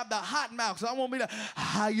won't have the hot mouth, so I won't be the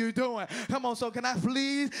how you doing? Come on, so can I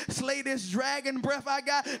please slay this dragon breath I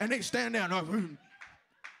got? And they stand there. Come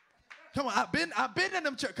on, I've been in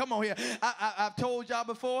them church. Come on here. I've told y'all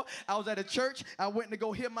before. I was at a church. I went to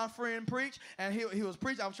go hear my friend preach, and he was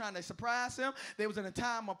preaching. I was trying to surprise him. They was in a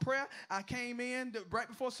time of prayer. I came in right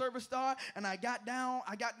before service started, and I got down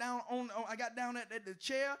at the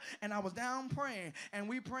chair, and I was down praying. And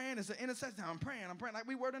we praying. It's an intercession. I'm praying like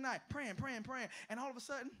we were tonight. Praying. And all of a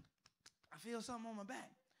sudden, I feel something on my back.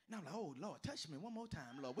 And I'm like, oh, Lord, touch me one more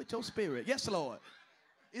time, Lord, with your spirit. Yes, Lord.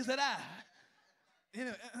 Is that I?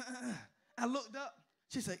 I looked up.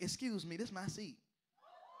 She said, excuse me, this is my seat.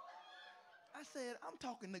 I said, I'm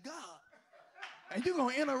talking to God. And you're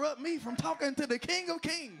going to interrupt me from talking to the King of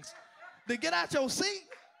Kings to get out your seat?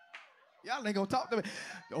 Y'all ain't going to talk to me.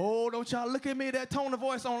 Oh, don't y'all look at me, that tone of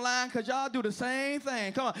voice online, because y'all do the same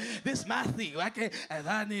thing. Come on, this is my seat. I can't, as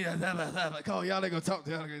I need a, come on, y'all ain't going to talk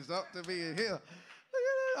to me in here.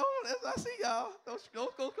 Oh, I see y'all. Go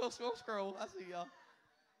scroll. I see y'all.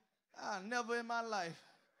 I never in my life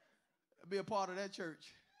be a part of that church.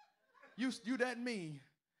 You that mean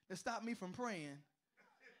to stop me from praying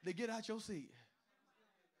to get out your seat.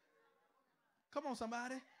 Come on,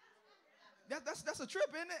 somebody. That's a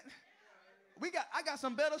trip, isn't it? I got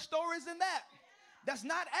some better stories than that. That's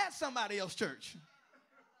not at somebody else's church.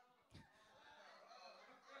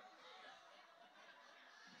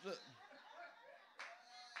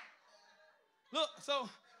 Look, so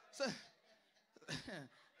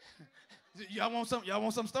y'all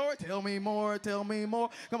want some story? Tell me more.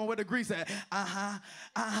 Come on, where the grease at?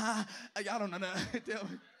 Y'all don't know nothing.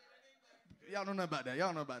 Y'all don't know about that.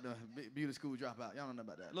 Y'all know about the beauty school dropout. Y'all don't know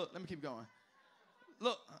about that. Look, let me keep going.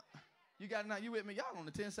 Look, you got it now. You with me? Y'all on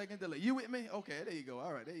the 10-second delay. You with me? Okay, there you go.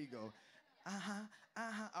 All right, there you go. All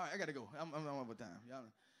right, I gotta go. I'm over time. Y'all.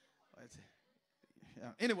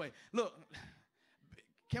 Anyway, look.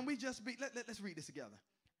 Can we just be, let's read this together.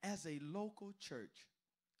 As a local church,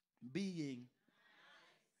 being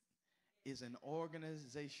is an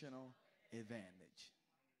organizational advantage.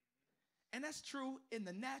 And that's true in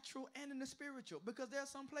the natural and in the spiritual, because there are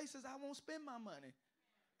some places I won't spend my money.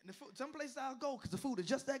 And some places I'll go because the food is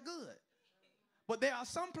just that good. But there are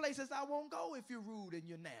some places I won't go if you're rude and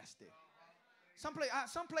you're nasty. Some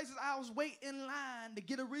places I'll wait in line to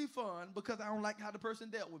get a refund because I don't like how the person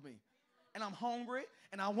dealt with me. And I'm hungry,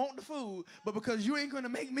 and I want the food, but because you ain't going to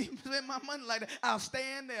make me spend my money like that, I'll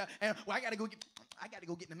stand there, and I got to go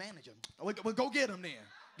get the manager. Well, go get him then.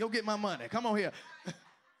 Go get my money. Come on here.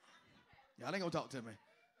 Y'all ain't going to talk to me.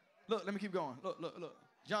 Look, let me keep going. Look.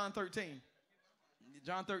 John 13,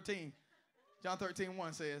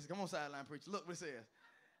 1 says, come on, sideline preacher. Look what it says.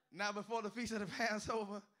 Now before the feast of the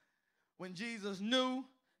Passover, when Jesus knew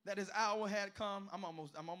that his hour had come, I'm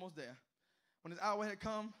almost there. When his hour had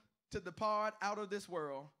come to depart out of this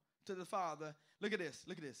world to the Father, look at this.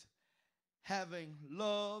 Having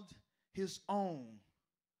loved his own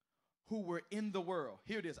who were in the world.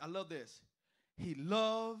 Here it is. I love this. He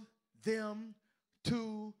loved them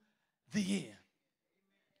to the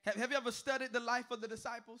end. Have you ever studied the life of the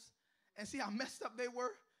disciples and see how messed up they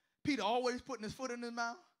were? Peter always putting his foot in his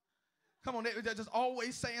mouth. Come on, they're just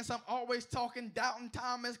always saying something, always talking, doubting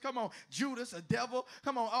Thomas. Come on, Judas, a devil.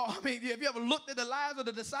 Come on, have you ever looked at the lives of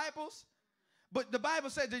the disciples? But the Bible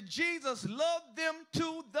said that Jesus loved them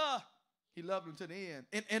he loved them to the end.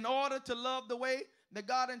 In order to love the way that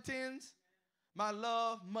God intends, my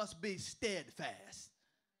love must be steadfast.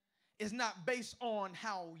 It's not based on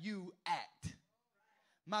how you act.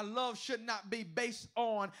 My love should not be based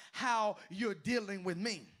on how you're dealing with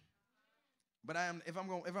me. But if I'm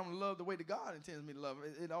gonna love the way that God intends me to love,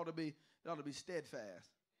 it ought to be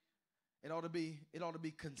steadfast. It ought to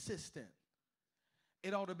be consistent.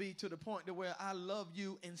 It ought to be to the point to where I love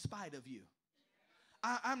you in spite of you.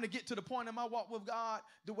 I'm to get to the point in my walk with God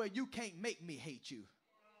to where you can't make me hate you.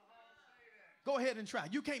 Go ahead and try.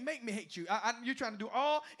 You can't make me hate you. You're trying to do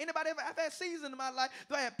anybody ever, I've had seasons in my life,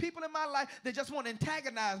 I have people in my life that just want to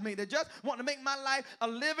antagonize me. They just want to make my life a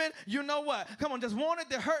living, you know what? Come on, just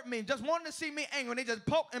wanted to hurt me, just wanted to see me angry. They just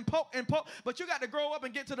poke and poke and poke. But you got to grow up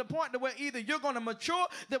and get to the point to where either you're going to mature,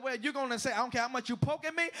 that where you're going to say, I don't care how much you poke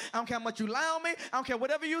at me, I don't care how much you lie on me, I don't care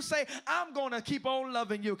whatever you say, I'm going to keep on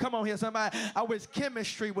loving you. Come on here, somebody. I wish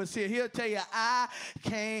chemistry was here. He'll tell you, I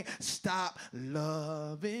can't stop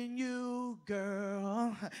loving you, girl.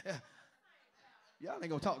 Y'all ain't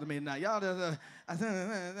gonna talk to me now. Y'all just,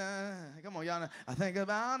 come on, y'all. I think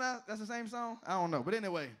about us. That's the same song? I don't know. But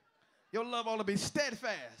anyway, your love ought to be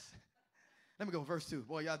steadfast. Let me go verse 2.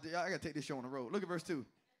 Boy, y'all I gotta take this show on the road. Look at verse 2.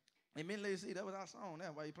 Immediately see, that was our song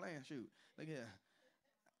there while you playing. Shoot. Look here.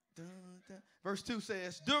 Dun, dun. Verse 2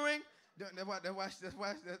 says, yes,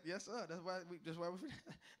 sir. That's why we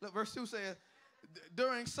look, verse 2 says,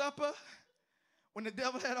 during supper, when the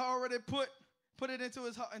devil had already put it into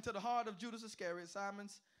the heart of Judas Iscariot,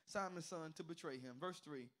 Simon's son, to betray him. Verse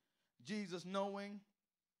 3, Jesus, knowing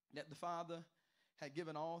that the Father had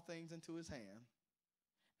given all things into his hand,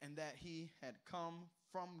 and that he had come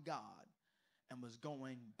from God and was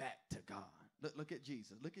going back to God. Look at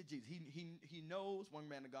Jesus. Look at Jesus. He knows, one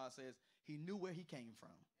man of God says, he knew where he came from.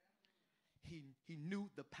 He knew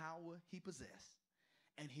the power he possessed,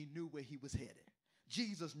 and he knew where he was headed.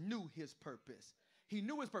 Jesus knew his purpose. He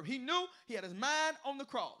knew his purpose. He knew he had his mind on the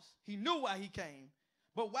cross. He knew why he came.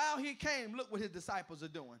 But while he came, look what his disciples are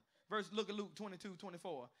doing. Look at Luke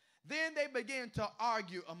 22:24. Then they began to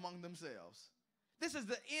argue among themselves. This is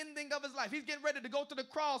the ending of his life. He's getting ready to go to the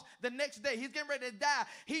cross the next day. He's getting ready to die.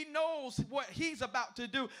 He knows what he's about to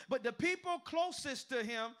do. But the people closest to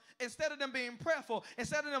him, instead of them being prayerful,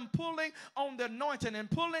 instead of them pulling on the anointing and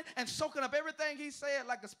pulling and soaking up everything he said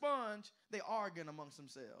like a sponge, they arguing amongst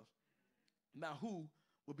themselves. Now, who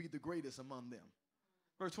will be the greatest among them?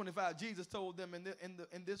 Verse 25, Jesus told them,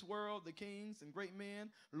 in this world, the kings and great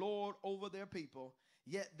men lord over their people,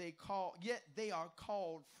 yet they are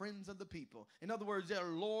called friends of the people. In other words, they're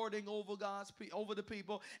lording over over the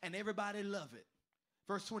people, and everybody love it.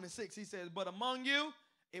 Verse 26, he says, but among you,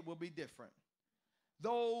 it will be different.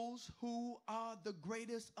 Those who are the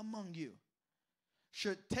greatest among you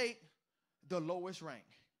should take the lowest rank.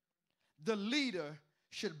 The leader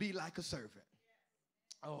should be like a servant.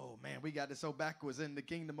 Oh, man, we got it so backwards in the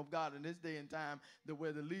kingdom of God in this day and time, that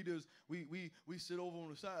where the leaders, we sit over on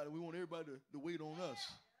the side and we want everybody to wait on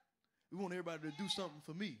us. We want everybody to do something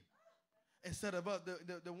for me instead of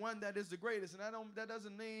the one that is the greatest. And that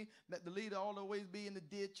doesn't mean that the leader always be in the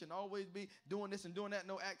ditch and always be doing this and doing that.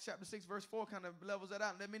 No, Acts chapter 6, verse 4 kind of levels that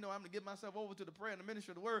out and let me know I'm going to give myself over to the prayer and the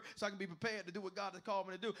ministry of the word so I can be prepared to do what God has called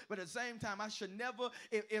me to do. But at the same time, I should never,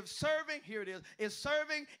 if serving, here it is, if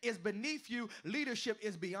serving is beneath you, leadership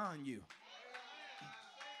is beyond you.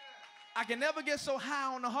 I can never get so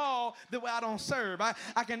high on the hall that way I don't serve. I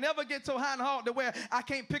can never get so high on the hall that where I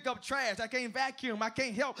can't pick up trash. I can't vacuum. I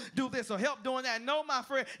can't help do this or help doing that. No, my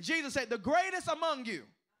friend. Jesus said the greatest among you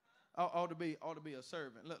ought to be a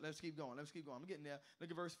servant. Look, let's keep going. I'm getting there. Look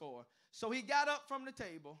at verse 4. So he got up from the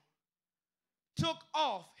table, took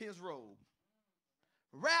off his robe,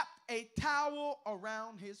 wrapped a towel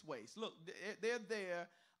around his waist. Look, they're there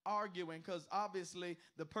arguing because obviously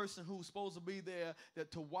the person who's supposed to be there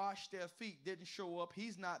to wash their feet didn't show up.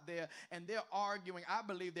 He's not there, and they're arguing. I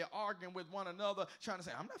believe they're arguing with one another, trying to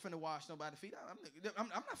say, I'm not finna wash nobody's feet. I'm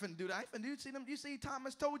not finna do that. I ain't finna do. You see them? You see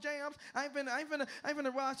Thomas toe jams? I ain't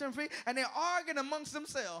finna wash them feet. And they're arguing amongst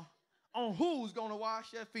themselves on who's gonna wash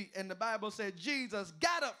their feet. And the Bible said Jesus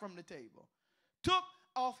got up from the table, took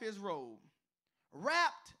off his robe,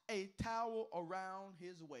 wrapped a towel around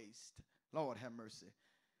his waist. Lord have mercy.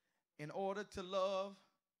 In order to love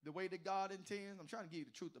the way that God intends, I'm trying to give you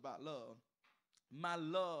the truth about love. My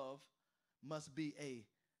love must be a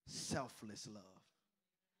selfless love.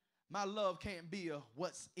 My love can't be a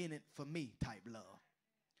what's in it for me type love.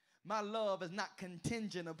 My love is not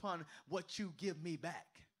contingent upon what you give me back.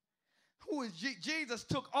 Jesus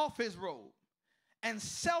took off his robe and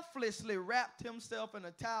selflessly wrapped himself in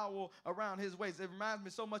a towel around his waist. It reminds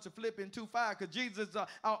me so much of Philippians 2:5, because Jesus is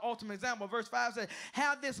our ultimate example. Verse 5 says,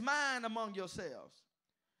 have this mind among yourselves,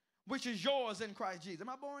 which is yours in Christ Jesus. Am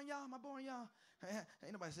I boring y'all? Am I boring y'all?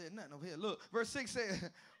 Ain't nobody said nothing over here. Look, verse 6 says,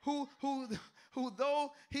 who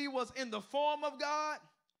though he was in the form of God,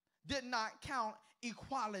 did not count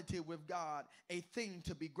equality with God a thing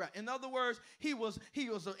to be grasped. In other words, he was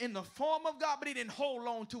in the form of God, but he didn't hold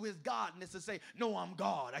on to his godness and say, no, I'm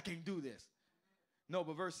God, I can't do this. No,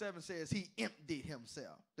 but verse 7 says he emptied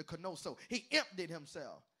himself, the kenoso. He emptied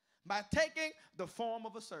himself by taking the form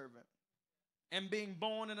of a servant and being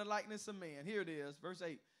born in the likeness of men. Here it is, verse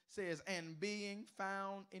 8 says, and being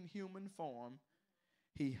found in human form,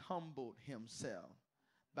 he humbled himself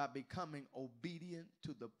by becoming obedient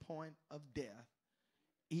to the point of death,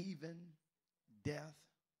 even death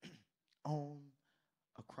on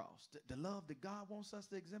a cross. The love that God wants us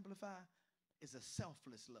to exemplify is a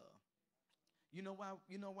selfless love. You know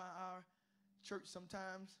why our church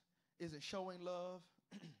sometimes isn't showing love,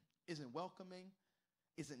 isn't welcoming,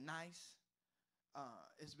 isn't nice?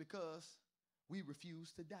 It's because we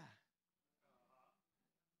refuse to die.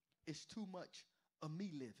 It's too much of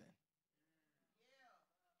me living.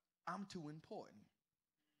 I'm too important.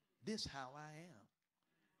 This how I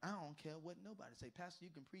am. I don't care what nobody say. Pastor,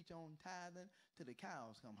 you can preach on tithing till the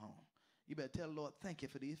cows come home. You better tell the Lord, thank you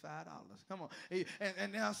for these $5. Come on.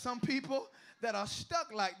 And there are some people that are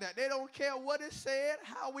stuck like that. They don't care what is said,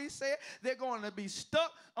 how we say it. They're going to be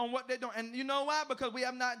stuck on what they're doing. And you know why? Because we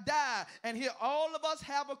have not died. And here all of us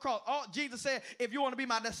have a cross. Jesus said, if you want to be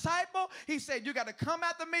my disciple, he said, you got to come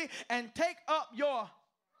after me and take up your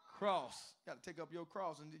cross. You got to take up your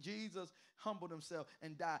cross. And Jesus humbled himself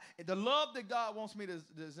and died. And the love that God wants me to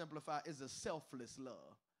exemplify is a selfless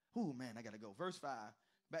love. Ooh, man, I got to go. Verse 5.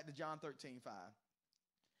 Back to John 13:5.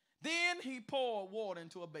 Then he poured water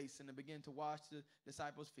into a basin and began to wash the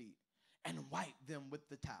disciples' feet and wipe them with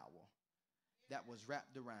the towel that was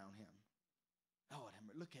wrapped around him. Lord,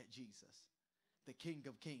 look at Jesus, the King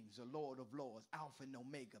of Kings, the Lord of Lords, Alpha and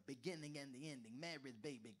Omega, beginning and the ending, Mary's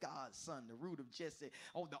baby, God's son, the root of Jesse,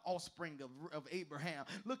 the offspring of Abraham.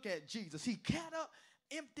 Look at Jesus. He got up,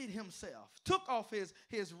 emptied himself, took off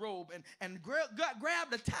his robe, and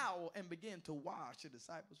grabbed a towel and began to wash the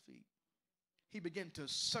disciples' feet. He began to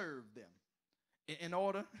serve them. In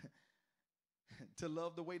order to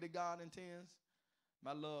love the way that God intends,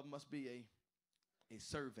 my love must be a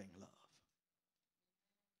serving love.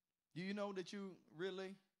 Do you know that you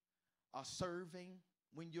really are serving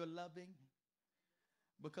when you're loving?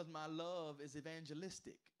 Because my love is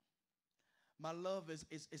evangelistic. My love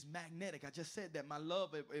is magnetic. I just said that. My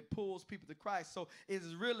love, it pulls people to Christ. So it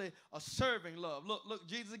is really a serving love. Look,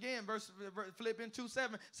 Jesus again, Philippians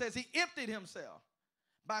 2:7 says he emptied himself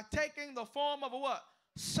by taking the form of a what?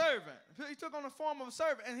 Servant. He took on the form of a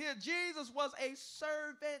servant. And here Jesus was a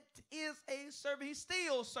servant, is a servant. He's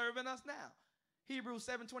still serving us now. Hebrews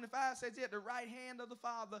 7:25 says he at the right hand of the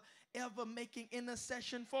Father, ever making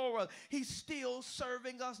intercession for us. He's still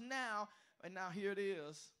serving us now. And now here it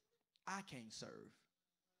is. I can't serve.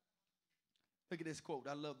 Look at this quote.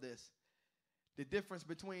 I love this. The difference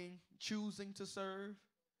between choosing to serve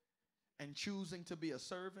and choosing to be a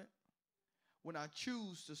servant. When I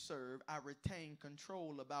choose to serve, I retain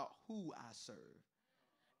control about who I serve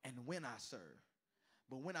and when I serve.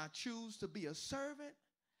 But when I choose to be a servant,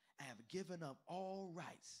 I have given up all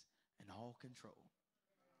rights and all control.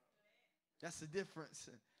 That's the difference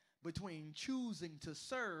between choosing to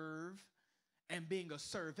serve and being a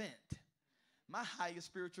servant. My highest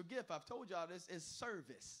spiritual gift, I've told y'all this, is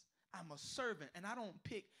service. I'm a servant, and I don't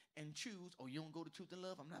pick and choose, oh, you don't go to Truth and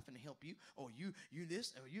Love, I'm not going to help you, or you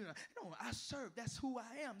this, or you. No, I serve. That's who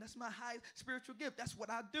I am. That's my highest spiritual gift. That's what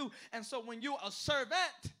I do. And so when you're a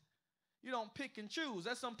servant, you don't pick and choose.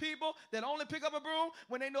 There's some people that only pick up a broom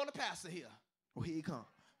when they know the pastor here. Oh, here he come.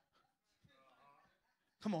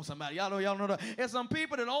 Come on, somebody. Y'all know that. There's some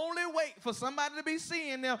people that only wait for somebody to be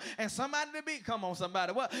seeing them and somebody to be, come on,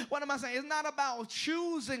 somebody. What am I saying? It's not about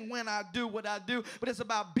choosing when I do what I do, but it's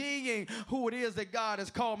about being who it is that God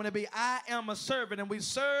has called me to be. I am a servant, and we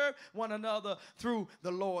serve one another through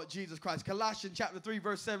the Lord Jesus Christ. Colossians chapter 3,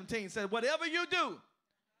 verse 17 says, whatever you do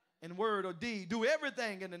in word or deed, do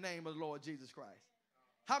everything in the name of the Lord Jesus Christ.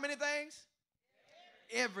 How many things?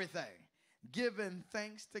 Everything. Giving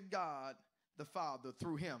thanks to God the Father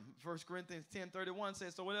through him. 1 Corinthians 10:31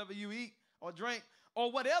 says, so whatever you eat or drink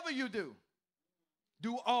or whatever you do,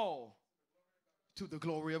 do all to the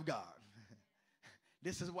glory of God.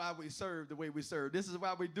 This is why we serve the way we serve. This is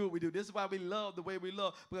why we do what we do. This is why we love the way we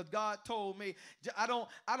love. Because God told me, I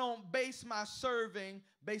don't base my serving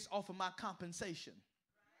based off of my compensation.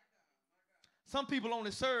 Some people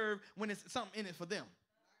only serve when it's something in it for them.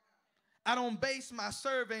 I don't base my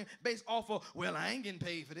serving based off of, well, I ain't getting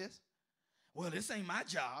paid for this. Well, this ain't my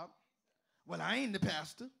job. Well, I ain't the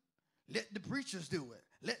pastor. Let the preachers do it.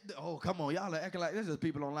 Oh, come on. Y'all are acting like this is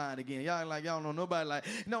people online again. Y'all like y'all don't know nobody like.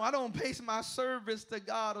 No, I don't base my service to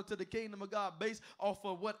God or to the kingdom of God based off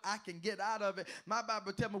of what I can get out of it. My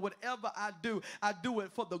Bible tells me whatever I do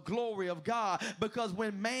it for the glory of God. Because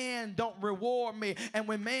when man don't reward me and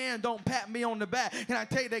when man don't pat me on the back, can I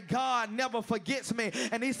tell you that God never forgets me?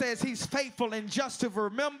 And he says he's faithful and just to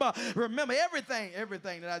remember everything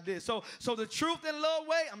that I did. So the truth and love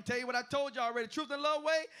way, I'm telling you what I told you already. Truth and love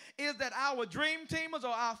way is that our dream teamers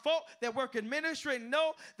or our folk that work in ministry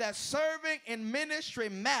know that serving in ministry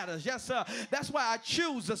matters. Yes, sir. That's why I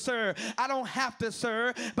choose to serve. I don't have to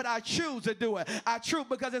serve, but I choose to do it. I choose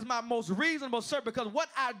because it's my most reasonable service. Because what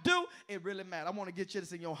I do, it really matters. I want to get you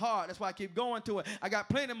this in your heart. That's why I keep going to it. I got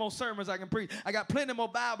plenty more sermons I can preach. I got plenty more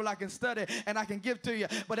Bible I can study and I can give to you.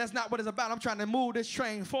 But that's not what it's about. I'm trying to move this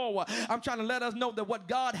train forward. I'm trying to let us know that what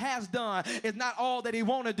God has done is not all that he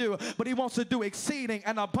wants to do, but he wants to do exceeding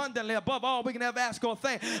and abundantly above all we can ever ask or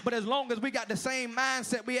think. But as long as we got the same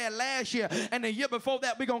mindset we had last year and the year before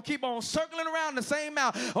that, we're going to keep on circling around the same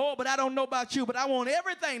mount. Oh, but I don't know about you, but I want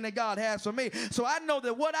everything that God has for me. So I know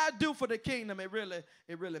that what I do for the kingdom, it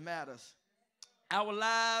really matters. Our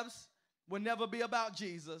lives will never be about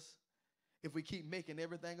Jesus if we keep making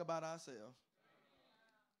everything about ourselves.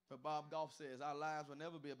 But Bob Goff says our lives will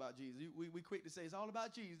never be about Jesus. We quick to say it's all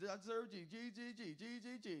about Jesus. I deserve Jesus,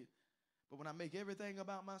 Jesus. But when I make everything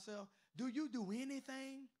about myself, do you do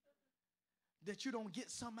anything that you don't get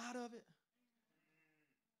some out of it?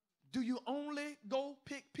 Do you only go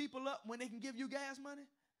pick people up when they can give you gas money?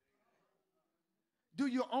 Do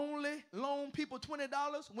you only loan people $20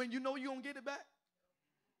 when you know you're going to get it back?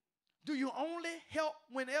 Do you only help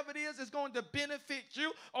whenever it is it's going to benefit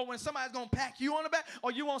you, or when somebody's going to pat you on the back,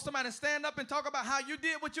 or you want somebody to stand up and talk about how you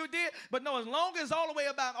did what you did? But no, as long as it's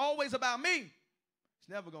always about me, it's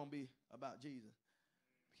never going to be about Jesus.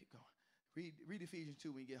 Keep going. Read Ephesians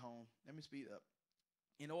 2 when you get home. Let me speed up.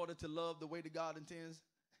 In order to love the way that God intends,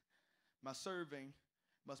 my serving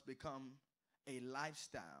must become a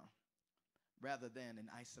lifestyle rather than an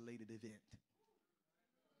isolated event.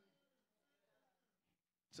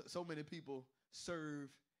 So many people serve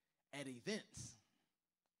at events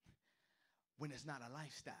when it's not a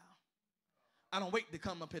lifestyle. I don't wait to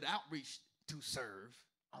come up at outreach to serve.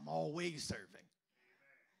 I'm always serving.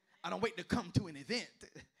 I don't wait to come to an event.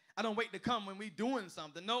 I don't wait to come when we doing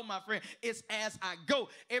something. No, my friend, it's as I go.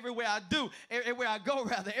 Everywhere I go,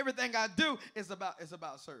 everything I do is about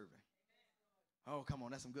serving. Oh, come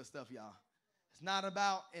on, that's some good stuff, y'all. It's not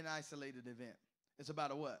about an isolated event. It's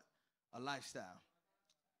about a what? A lifestyle.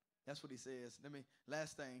 That's what he says.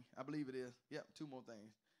 Last thing, I believe it is. Yep, two more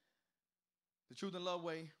things. The truth and love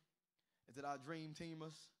way is that our dream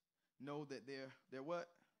teamers know that their what?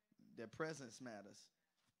 Their presence matters.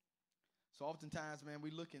 So oftentimes, man,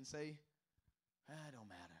 we look and say, it don't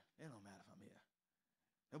matter. It don't matter if I'm here.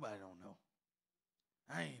 Nobody don't know.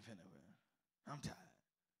 I ain't finna. I'm tired.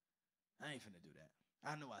 I ain't finna do that.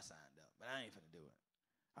 I know I signed up, but I ain't finna do it.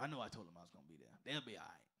 I know I told them I was going to be there. They'll be all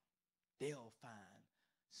right. They'll find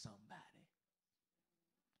somebody.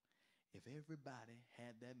 If everybody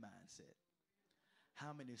had that mindset,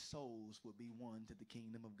 how many souls would be won to the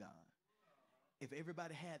kingdom of God? If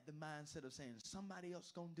everybody had the mindset of saying, somebody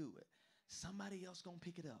else going to do it, somebody else going to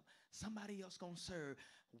pick it up, somebody else going to serve,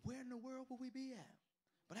 where in the world would we be at?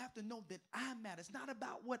 But I have to know that I matter. It's not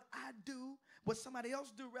about what I do, what somebody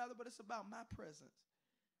else do rather, but it's about my presence.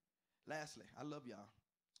 Lastly, I love y'all.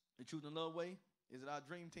 The truth and love way is that our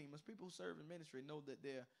dream teamers, people who serve in ministry, know that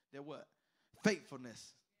their what?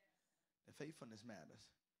 Faithfulness. Their faithfulness matters.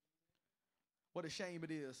 What a shame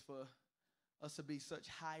it is for us to be such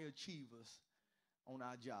high achievers on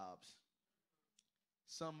our jobs.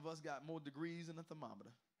 Some of us got more degrees than a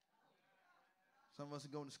thermometer. Some of us are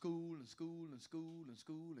going to school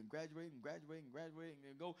and graduating.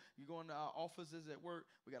 You go into our offices at work.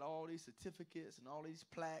 We got all these certificates and all these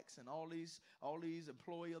plaques and all these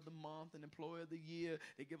employee of the month and employee of the year.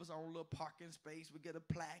 They give us our own little parking space. We get a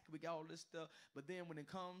plaque. We got all this stuff. But then when it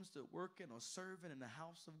comes to working or serving in the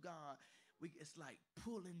house of God, it's like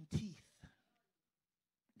pulling teeth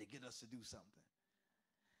to get us to do something.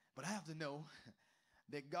 But I have to know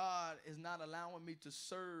that God is not allowing me to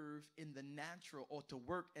serve in the natural or to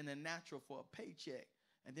work in the natural for a paycheck.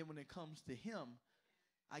 And then when it comes to him,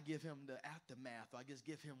 I give him the aftermath, or I just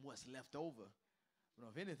give him what's left over. But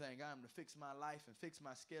if anything, I'm to fix my life and fix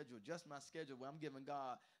my schedule, adjust my schedule, where I'm giving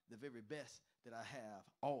God the very best that I have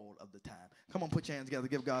all of the time. Come on, put your hands together,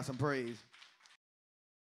 give God some praise.